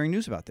love hearing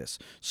news about this.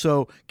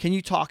 So can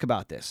you talk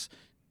about this?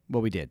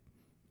 Well, we did.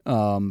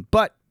 I'll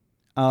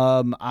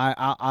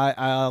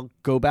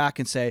go back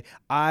and say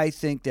I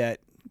think that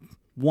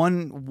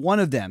one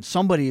of them,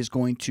 somebody is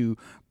going to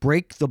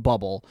break the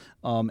bubble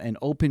and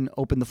open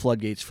the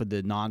floodgates for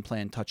the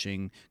non-plant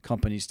touching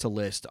companies to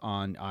list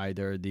on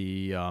either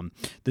the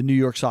New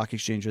York Stock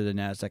Exchange or the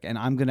NASDAQ. And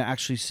I'm going to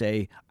actually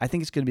say I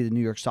think it's going to be the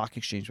New York Stock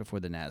Exchange before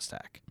the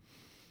NASDAQ.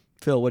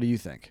 Phil, what do you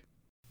think?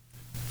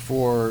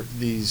 For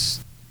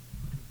these,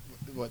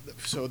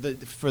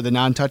 for the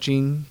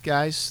non-touching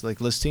guys, like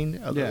listing?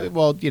 Yeah.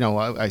 Well,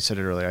 I said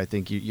it earlier. I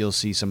think you'll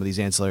see some of these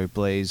ancillary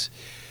plays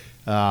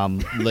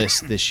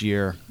list this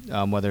year,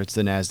 whether it's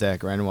the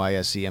NASDAQ or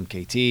NYSE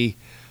MKT.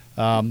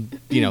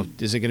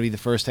 Is it going to be the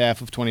first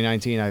half of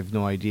 2019? I have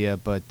no idea,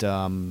 but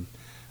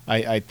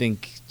I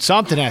think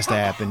something has to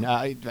happen.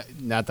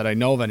 Not that I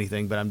know of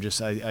anything, but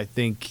I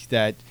think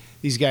that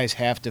these guys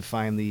have to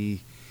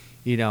finally,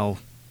 get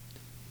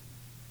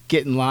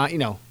in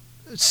line,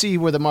 see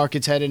where the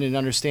market's headed and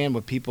understand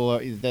what people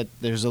are, that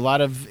there's a lot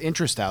of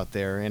interest out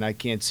there, and I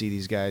can't see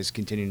these guys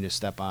continuing to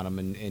step on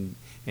them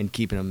and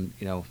keeping them,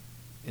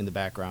 in the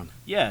background.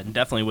 Yeah, and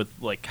definitely with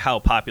like how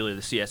popular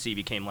the CSE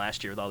became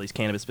last year with all these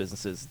cannabis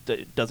businesses,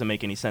 it doesn't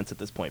make any sense at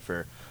this point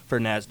for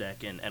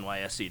NASDAQ and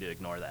NYSE to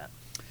ignore that.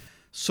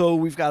 So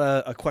we've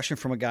got a question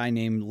from a guy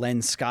named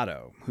Len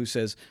Scotto who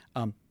says,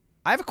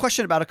 I have a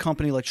question about a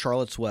company like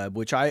Charlotte's Web,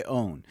 which I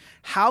own.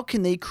 How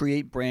can they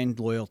create brand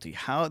loyalty?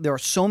 There are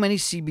so many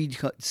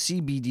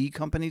CBD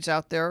companies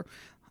out there.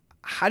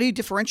 How do you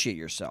differentiate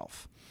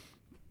yourself?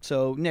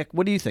 So, Nick,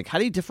 what do you think? How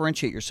do you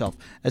differentiate yourself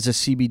as a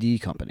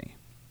CBD company?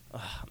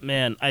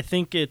 Man, I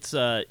think it's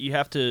you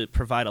have to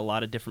provide a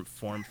lot of different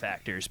form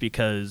factors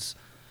because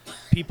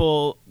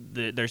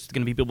there's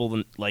going to be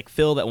people like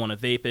Phil that want to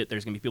vape it.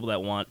 There's going to be people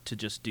that want to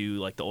just do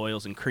like the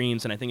oils and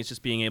creams, and I think it's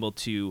just being able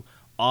to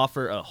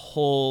offer a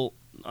whole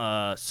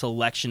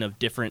selection of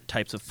different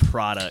types of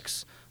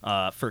products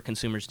for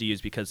consumers to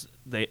use because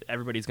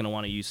everybody's going to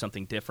want to use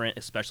something different,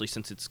 especially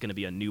since it's going to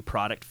be a new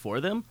product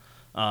for them.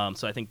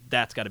 So I think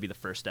that's got to be the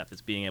first step,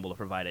 is being able to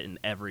provide it in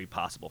every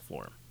possible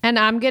form. And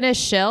I'm going to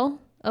shill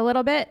a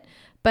little bit,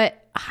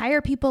 but hire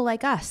people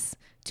like us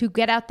to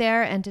get out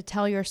there and to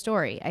tell your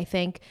story. I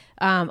think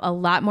a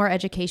lot more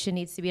education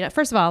needs to be done.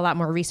 First of all, a lot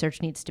more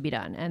research needs to be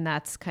done, and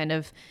that's kind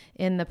of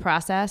in the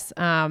process.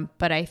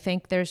 But I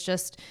think there's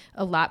just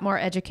a lot more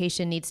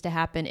education needs to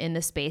happen in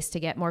the space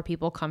to get more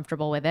people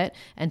comfortable with it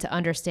and to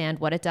understand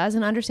what it does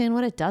and understand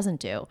what it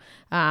doesn't do.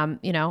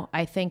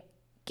 I think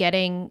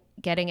getting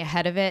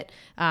ahead of it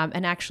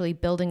and actually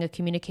building a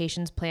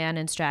communications plan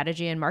and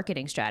strategy and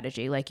marketing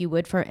strategy like you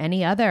would for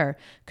any other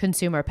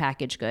consumer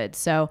packaged goods.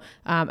 So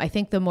I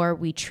think the more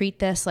we treat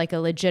this like a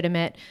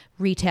legitimate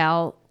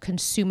retail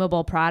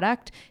consumable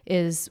product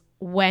is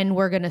when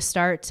we're going to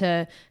start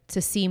to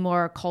see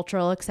more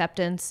cultural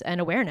acceptance and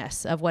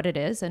awareness of what it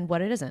is and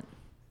what it isn't.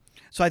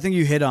 So I think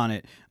you hit on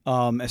it,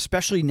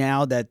 especially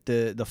now that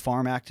the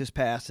Farm Act has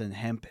passed and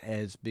hemp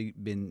has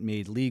been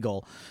made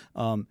legal.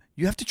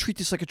 You have to treat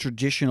this like a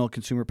traditional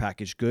consumer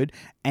packaged good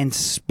and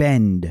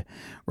spend,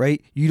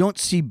 right? You don't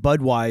see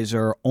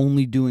Budweiser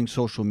only doing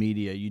social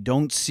media. You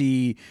don't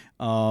see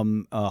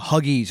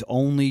Huggies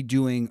only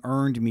doing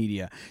earned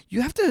media.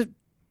 You have to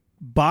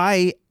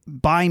buy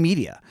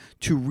media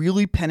to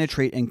really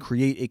penetrate and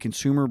create a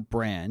consumer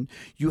brand.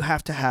 You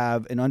have to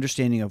have an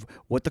understanding of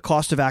what the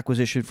cost of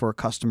acquisition for a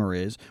customer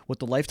is, what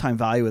the lifetime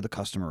value of the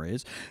customer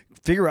is,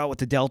 figure out what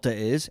the delta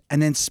is,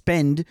 and then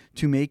spend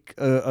to make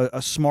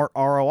a smart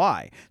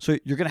ROI. So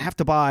you're going to have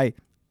to buy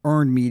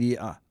earned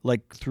media,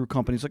 like through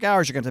companies like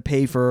ours. You're going to have to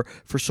pay for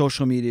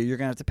social media. You're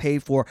going to have to pay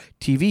for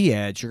TV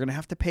ads. You're going to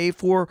have to pay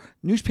for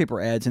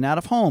newspaper ads and out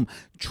of home.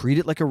 Treat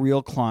it like a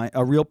real client,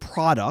 a real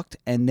product,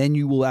 and then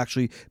you will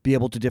actually be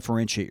able to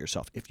differentiate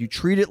yourself. If you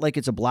treat it like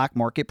it's a black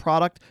market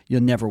product, you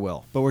never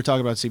will. But we're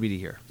talking about CBD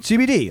here.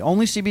 CBD,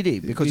 only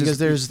CBD. Because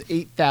there's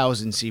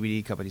 8,000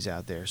 CBD companies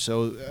out there.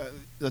 So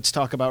let's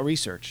talk about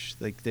research.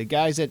 Like the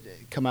guys that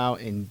come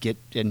out and get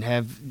and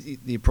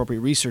have the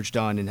appropriate research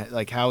done, and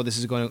like how this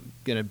is going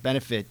to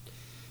benefit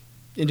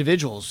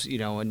individuals,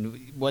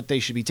 and what they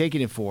should be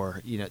taking it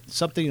for,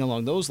 something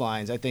along those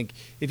lines. I think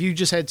if you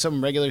just had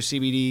some regular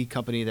CBD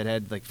company that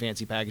had like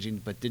fancy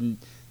packaging but didn't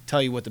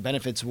tell you what the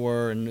benefits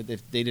were, and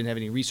if they didn't have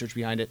any research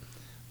behind it,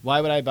 why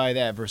would I buy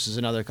that versus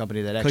another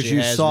company that actually has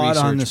research? Because you saw it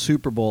on the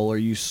Super Bowl, or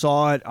you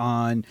saw it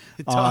on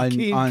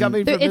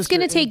it's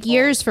going to take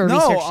years for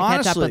research to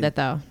catch up with it,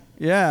 though.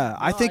 Yeah,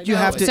 I think you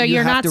have to. So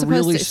you're not to supposed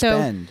really to.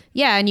 Spend. So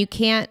yeah, and you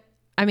can't.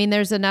 I mean,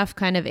 there's enough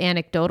kind of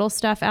anecdotal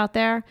stuff out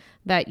there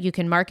that you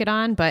can market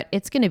on, but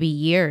it's going to be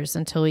years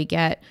until we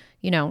get,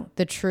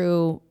 the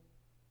true,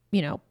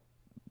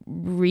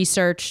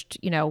 researched,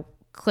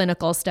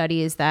 clinical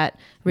studies that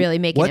really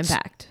make an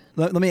impact.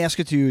 Let me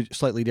ask it to you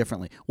slightly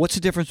differently. What's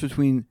the difference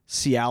between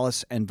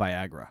Cialis and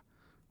Viagra,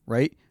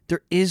 right?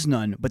 There is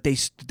none. But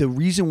the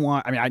reason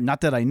why, I mean,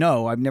 not that I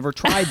know, I've never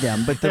tried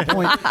them. But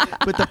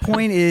the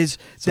point is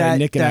that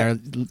Nick and I are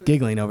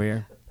giggling over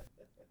here.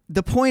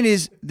 The point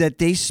is that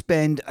they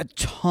spend a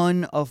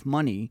ton of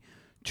money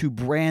to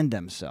brand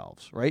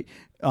themselves, right?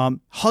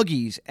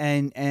 Huggies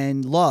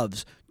and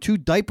Loves, 2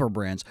 diaper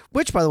brands,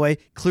 which, by the way,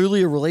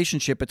 clearly a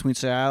relationship between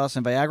Cialis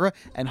and Viagra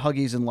and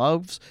Huggies and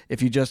Loves,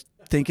 if you just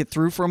think it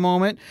through for a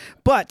moment.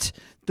 But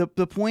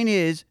the point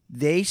is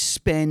they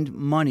spend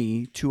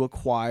money to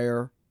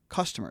acquire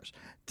customers.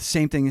 The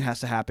same thing has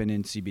to happen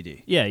in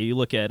CBD. Yeah, you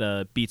look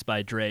at Beats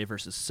by Dre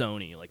versus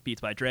Sony. Like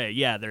Beats by Dre,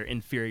 yeah, they're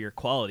inferior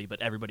quality,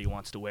 but everybody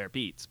wants to wear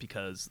Beats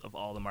because of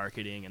all the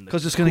marketing and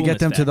because it's going to get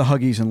them to the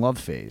Huggies and Love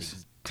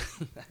phase.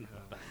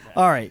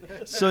 All right,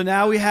 so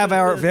now we have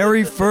our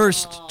very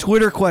first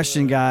Twitter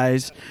question,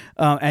 guys,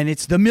 and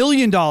it's the $1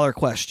 million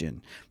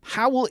question.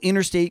 How will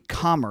interstate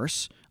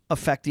commerce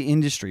affect the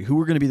industry? Who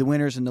are going to be the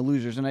winners and the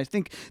losers? And I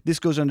think this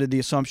goes under the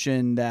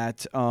assumption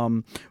that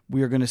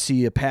we are going to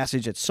see a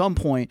passage at some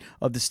point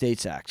of the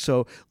States Act.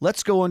 So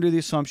let's go under the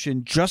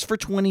assumption just for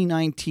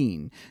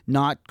 2019,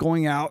 not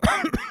going out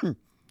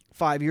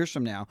 5 years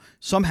from now,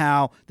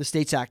 somehow the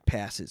States Act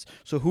passes.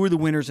 So who are the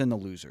winners and the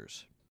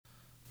losers?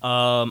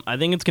 I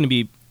think it's going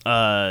to be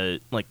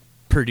like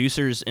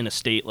producers in a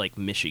state like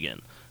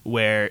Michigan,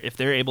 where if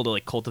they're able to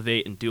like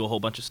cultivate and do a whole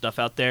bunch of stuff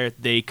out there,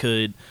 they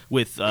could,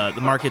 with the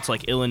markets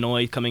like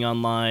Illinois coming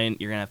online,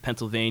 you're going to have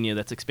Pennsylvania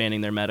that's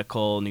expanding their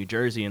medical, New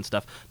Jersey and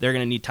stuff. They're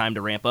going to need time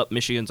to ramp up.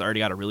 Michigan's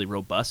already got a really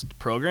robust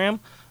program.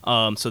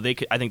 So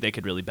I think they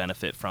could really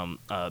benefit from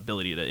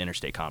ability to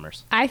interstate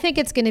commerce. I think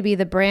it's going to be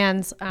the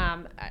brands,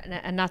 and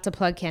not to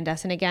plug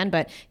Candescent again,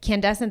 but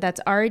Candescent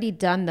that's already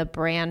done the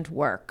brand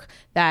work,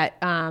 that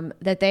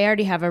they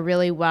already have a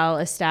really well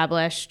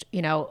established,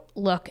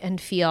 look and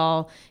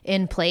feel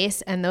in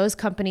place. And those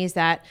companies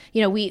that,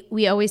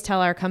 we always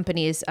tell our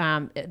companies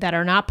that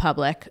are not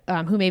public,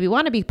 who maybe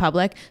want to be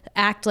public,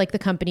 act like the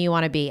company you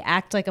want to be,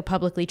 act like a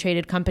publicly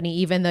traded company,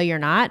 even though you're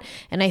not.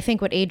 And I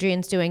think what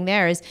Adrian's doing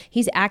there is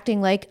he's acting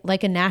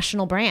like a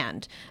national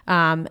brand.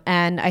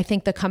 And I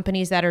think the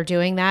companies that are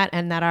doing that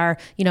and that are,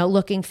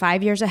 looking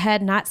 5 years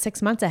ahead, not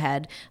 6 months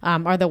ahead,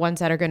 are the ones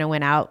that are going to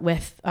win out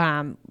with,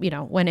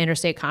 when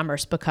interstate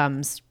commerce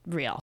becomes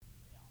real.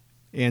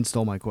 And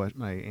stole my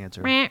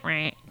answer.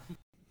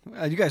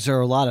 You guys are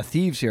a lot of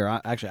thieves here.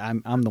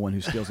 I'm the one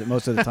who steals it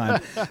most of the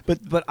time.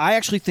 But I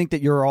actually think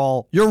that you're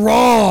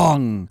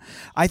wrong.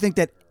 I think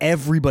that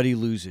everybody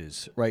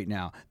loses right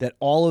now. That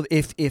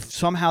if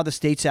somehow the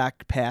States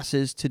Act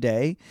passes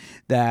today,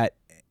 that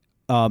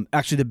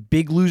actually the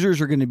big losers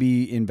are going to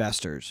be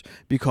investors,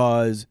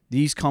 because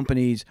these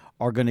companies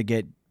are going to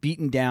get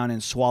beaten down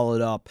and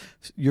swallowed up.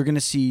 You're going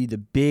to see the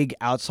big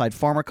outside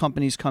pharma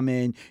companies come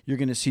in. You're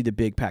going to see the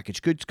big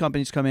packaged goods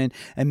companies come in,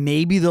 and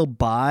maybe they'll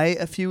buy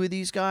a few of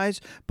these guys,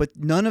 but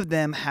none of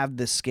them have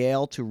the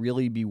scale to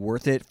really be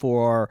worth it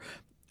for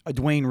a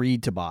Dwayne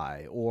Reed to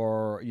buy,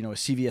 or a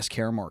CVS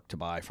Caremark to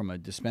buy from a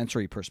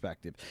dispensary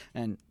perspective.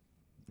 And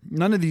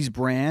none of these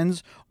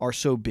brands are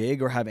so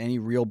big or have any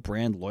real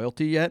brand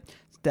loyalty yet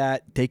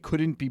that they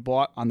couldn't be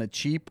bought on the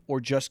cheap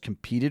or just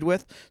competed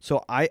with.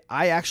 So I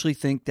actually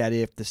think that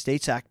if the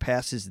States Act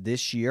passes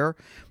this year,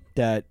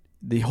 that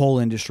the whole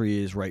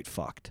industry is right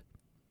fucked.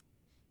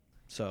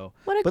 So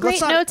what a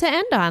great note to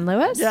end on,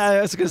 Lewis. Yeah,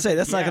 I was going to say,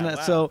 that's not going to...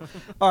 Wow. So,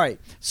 all right.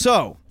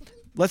 So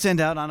let's end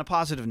out on a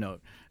positive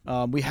note.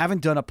 We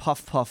haven't done a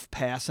puff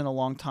pass in a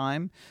long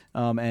time,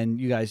 and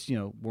you guys,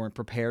 weren't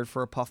prepared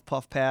for a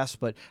puff pass.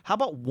 But how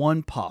about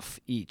one puff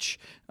each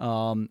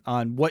on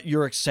what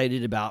you're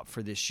excited about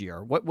for this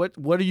year?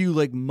 What are you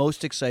like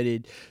most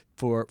excited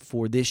for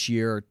this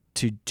year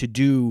to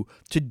do,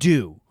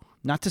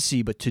 not to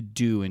see, but to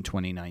do in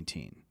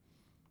 2019?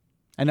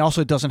 And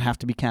also, it doesn't have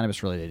to be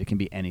cannabis related; it can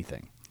be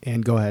anything.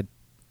 And go ahead.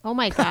 Oh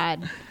my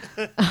God.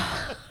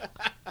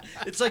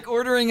 It's like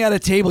ordering at a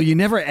table. You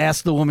never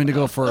ask the woman to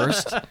go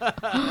first.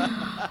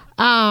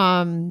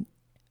 I'm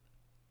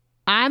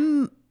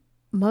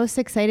most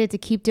excited to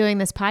keep doing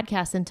this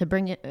podcast and to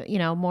bring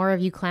more of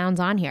you clowns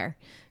on here,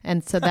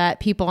 and so that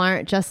people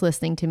aren't just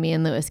listening to me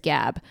and Lewis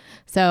gab.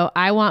 So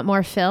I want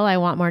more Phil. I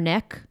want more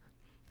Nick.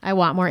 I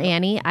want more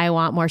Annie. I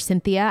want more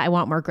Cynthia. I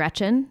want more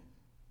Gretchen.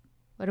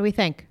 What do we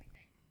think?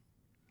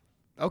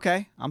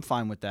 Okay, I'm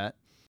fine with that.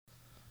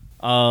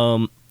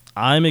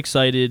 I'm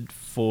excited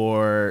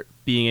for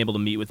being able to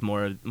meet with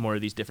more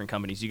of these different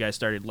companies. You guys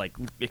started like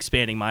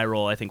expanding my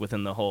role, I think,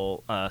 within the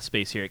whole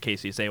space here at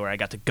KCSA, where I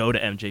got to go to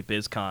MJ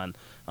BizCon,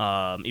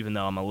 even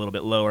though I'm a little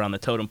bit lower on the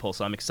totem pole.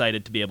 So I'm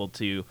excited to be able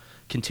to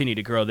continue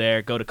to grow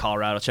there, go to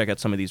Colorado, check out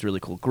some of these really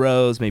cool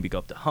grows, maybe go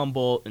up to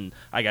Humboldt. And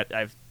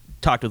I've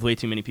talked with way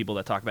too many people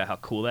that talk about how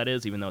cool that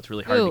is, even though it's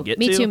really hard to get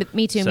to.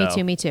 Me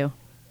too.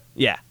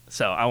 Yeah,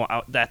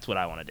 so that's what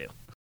I want to do.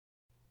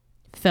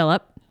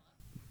 Philip.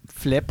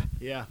 Flip.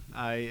 Yeah,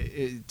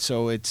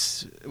 so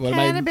it's what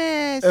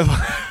cannabis.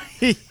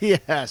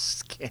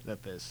 Yes,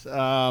 cannabis.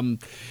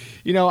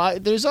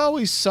 There's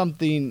always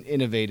something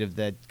innovative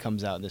that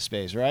comes out in this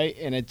space, right?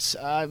 And it's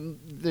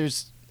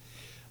there's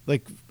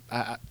like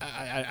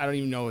I don't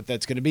even know what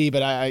that's going to be,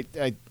 but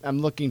I'm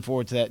looking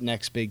forward to that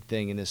next big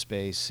thing in this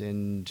space,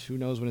 and who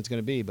knows when it's going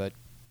to be. But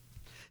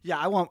yeah,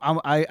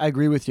 I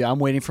agree with you. I'm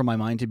waiting for my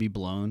mind to be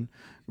blown.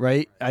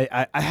 Right?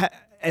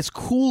 As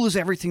cool as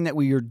everything that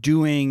we are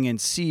doing and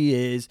see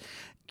is,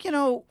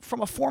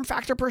 from a form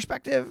factor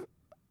perspective,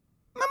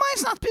 my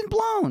mind's not been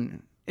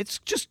blown. It's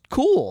just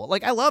cool.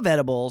 Like, I love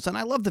edibles, and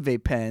I love the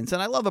vape pens,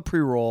 and I love a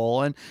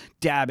pre-roll and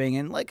dabbing,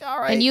 and like, all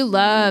right. And you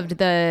loved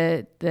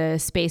the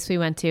space we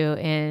went to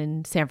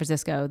in San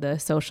Francisco, the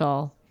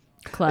social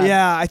club.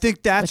 Yeah, I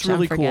think that's which I'm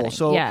really cool. forgetting.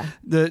 So Yeah.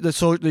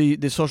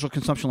 the social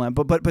consumption lamp.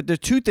 But the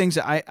two things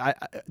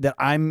that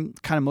I'm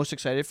kind of most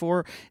excited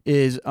for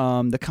is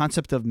the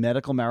concept of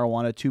medical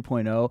marijuana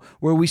 2.0,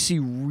 where we see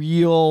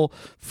real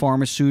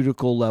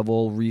pharmaceutical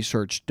level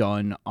research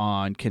done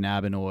on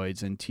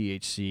cannabinoids and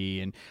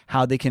THC and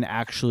how they can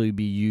actually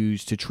be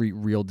used to treat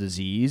real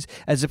disease,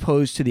 as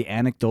opposed to the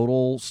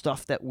anecdotal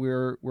stuff that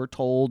we're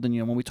told. And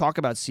when we talk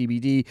about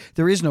CBD,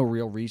 there is no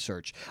real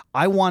research.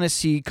 I want to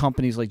see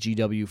companies like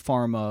GW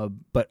Pharma,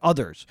 but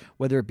others,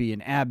 whether it be an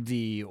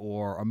AbbVie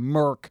or a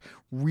Merck,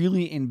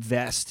 really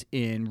invest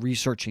in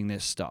researching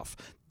this stuff.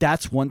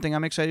 That's one thing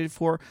I'm excited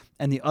for.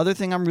 And the other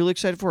thing I'm really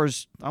excited for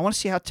is I want to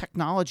see how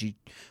technology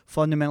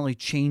fundamentally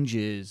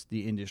changes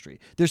the industry.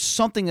 There's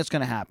something that's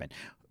going to happen.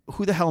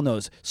 Who the hell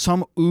knows?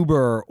 Some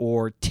Uber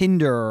or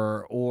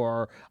Tinder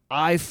or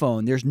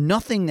iPhone. There's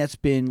nothing that's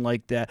been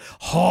like that.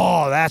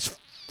 Oh, that's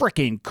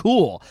freaking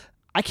cool.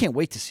 I can't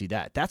wait to see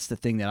that. That's the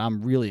thing that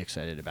I'm really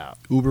excited about.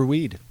 Uber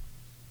weed.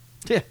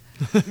 Yeah.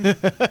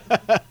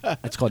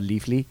 It's called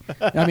Leafly.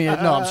 I mean,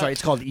 no, I'm sorry.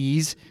 It's called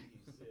Ease.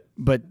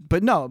 But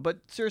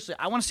seriously,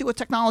 I want to see what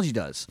technology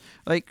does.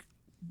 Like,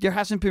 there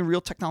hasn't been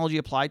real technology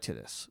applied to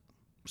this.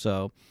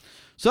 So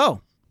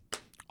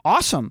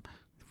awesome.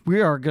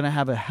 We are going to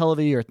have a hell of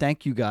a year.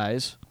 Thank you,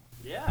 guys.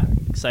 Yeah.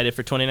 Excited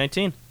for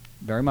 2019.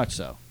 Very much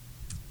so.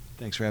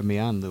 Thanks for having me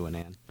on, Lou and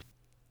Ann.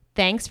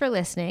 Thanks for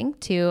listening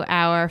to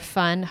our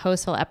fun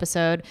Hostful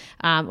episode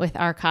with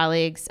our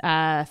colleagues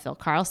Phil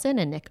Carlson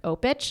and Nick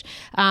Opich.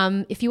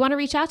 If you want to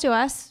reach out to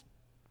us,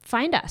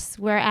 find us.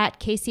 We're at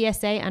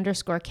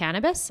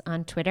KCSA_cannabis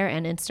on Twitter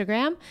and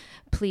Instagram.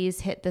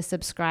 Please hit the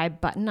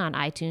subscribe button on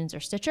iTunes or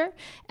Stitcher.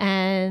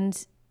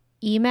 And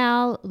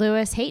email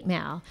Lewis hate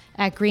mail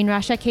at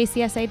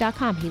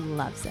greenrush@kcsa.com. He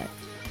loves it.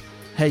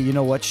 Hey, you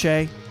know what,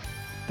 Shay?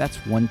 That's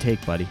one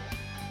take, buddy.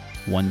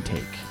 One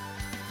take.